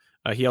 Yeah.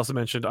 He also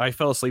mentioned, I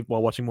fell asleep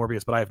while watching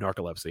Morbius, but I have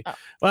narcolepsy. Oh.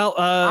 Well,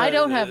 I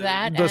don't have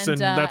that. Listen,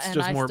 and, that's and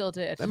just I more. still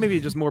did. That may be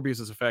just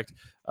Morbius's effect.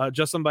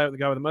 Just some the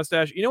guy with the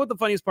mustache. You know what the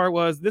funniest part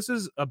was? This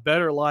is a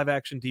better live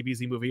action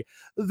DBZ movie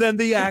than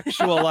the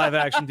actual live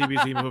action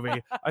DBZ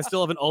movie. I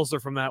still have an ulcer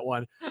from that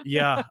one.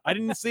 Yeah, I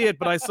didn't see it,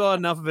 but I saw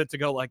enough of it to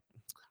go like,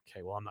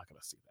 okay, well, I'm not going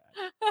to see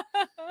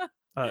that.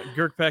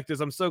 Girk Peck is,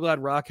 I'm so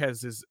glad Rock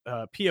has his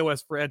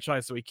POS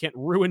franchise so he can't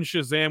ruin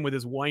Shazam with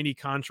his whiny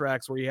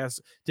contracts where he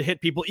has to hit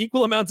people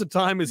equal amounts of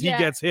time as he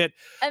gets hit.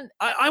 And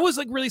I was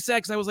like really sad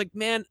because I was like,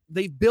 man,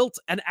 they built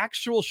an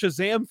actual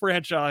Shazam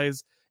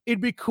franchise.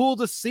 It'd be cool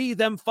to see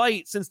them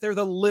fight since they're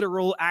the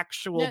literal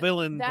actual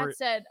villain. That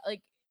said,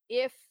 like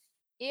if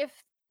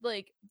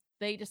like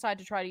they decide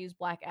to try to use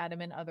Black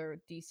Adam and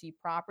other DC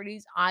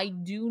properties, I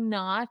do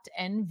not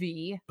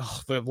envy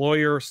the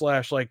lawyer /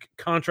 like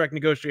contract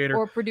negotiator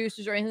or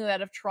producers or anything like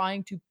that of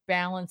trying to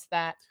balance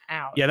that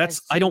out. Yeah,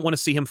 I don't want to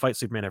see him fight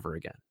Superman ever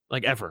again,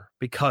 like ever,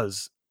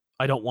 because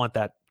I don't want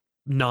that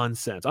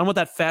nonsense. I don't want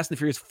that Fast and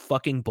Furious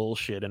fucking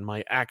bullshit in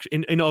my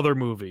in other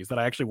movies that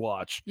I actually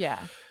watch. Yeah.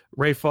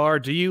 Ray Farr,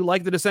 do you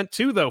like The Descent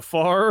 2 though?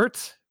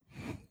 Fart?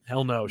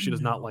 Hell no, she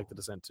does not like The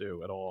Descent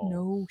 2 at all.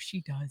 No,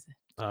 she doesn't.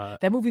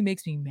 That movie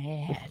makes me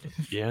mad.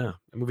 Yeah,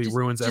 that movie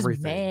ruins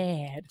everything.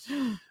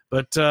 Mad.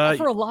 But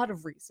for a lot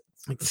of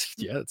reasons.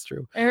 Yeah, that's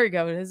true. There we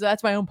go.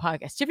 That's my own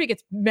podcast. Tiffany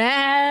gets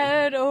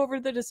mad over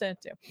The Descent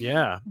too.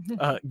 Yeah.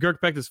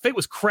 Girk Peck, fate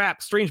was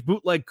crap. Strange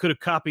bootleg could have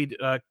copied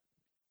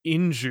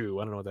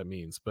Inju. I don't know what that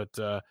means, but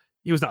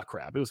he was not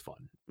crap. It was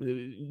fun.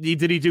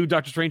 Did he do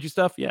Doctor Strangey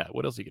stuff? Yeah.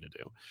 What else are you gonna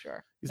do?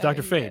 Sure. He's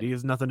Dr. Fate. He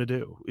has nothing to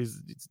do.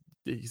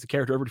 He's a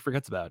character everybody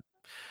forgets about.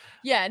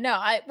 Yeah. No.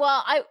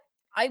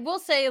 I will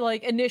say,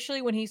 like,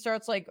 initially when he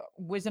starts like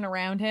whizzing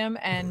around him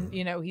and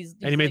he's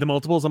and he made like, the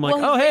multiples. I'm like,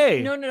 well, oh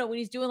hey. No. When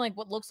he's doing like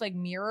what looks like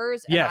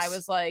mirrors, and Yes. I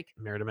was like,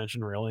 mirror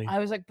dimension, really? I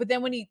was like, but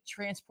then when he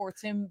transports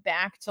him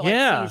back to like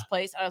see his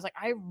place, I was like,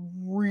 I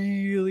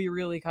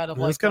really kind of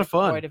It was like kind of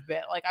fun. quite a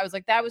bit. Like I was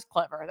like, that was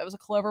clever. That was a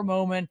clever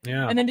moment.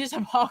 Yeah. And then just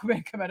have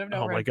Hawkman come out of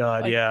nowhere. Oh my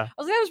god, like, yeah. I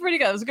was like, that was pretty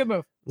good. It was a good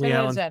move. 10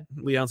 out of 10.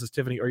 Lee Allen says,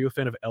 Tiffany, are you a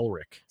fan of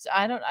Elric? So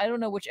I don't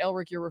know which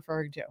Elric you're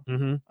referring to.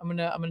 Mm-hmm. I'm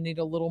gonna need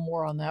a little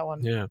more on that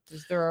one. Yeah.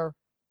 Because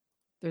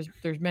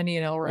there's many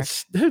in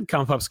Elric.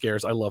 Comic Pop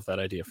Scares. I love that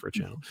idea for a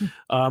channel.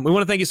 We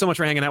want to thank you so much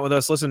for hanging out with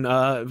us.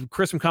 Listen,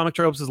 Chris from Comic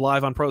Tropes is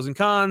live on Pros and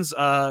Cons.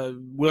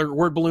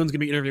 Word Balloon's going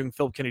to be interviewing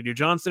Philip Kennedy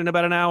Johnston in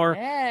about an hour.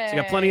 Hey. So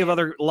you got plenty of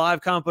other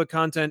live comic book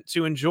content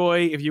to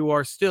enjoy if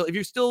you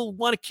still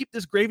want to keep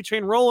this gravy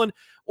train rolling,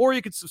 or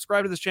you could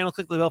subscribe to this channel,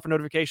 click the bell for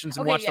notifications,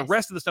 and watch the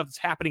rest of the stuff that's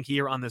happening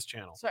here on this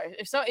channel. Sorry,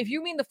 if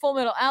you mean the Full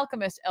Metal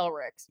Alchemist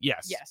Elric.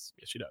 Yes,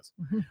 she does.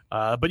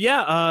 Mm-hmm. But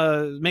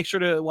yeah, make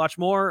sure to watch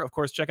more. Of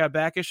course, check out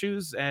back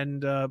issues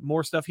and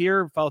more stuff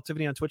here. Follow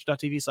Tiffany on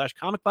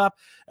twitch.tv/comic-pop,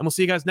 and we'll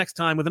see you guys next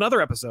time with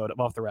another episode of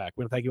Off the Rack.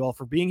 We want to thank you all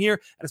for being here,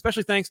 and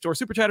especially thanks to our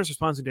super chatters for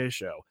sponsoring today's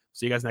show.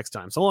 See you guys next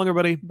time. So long,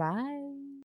 everybody. Bye.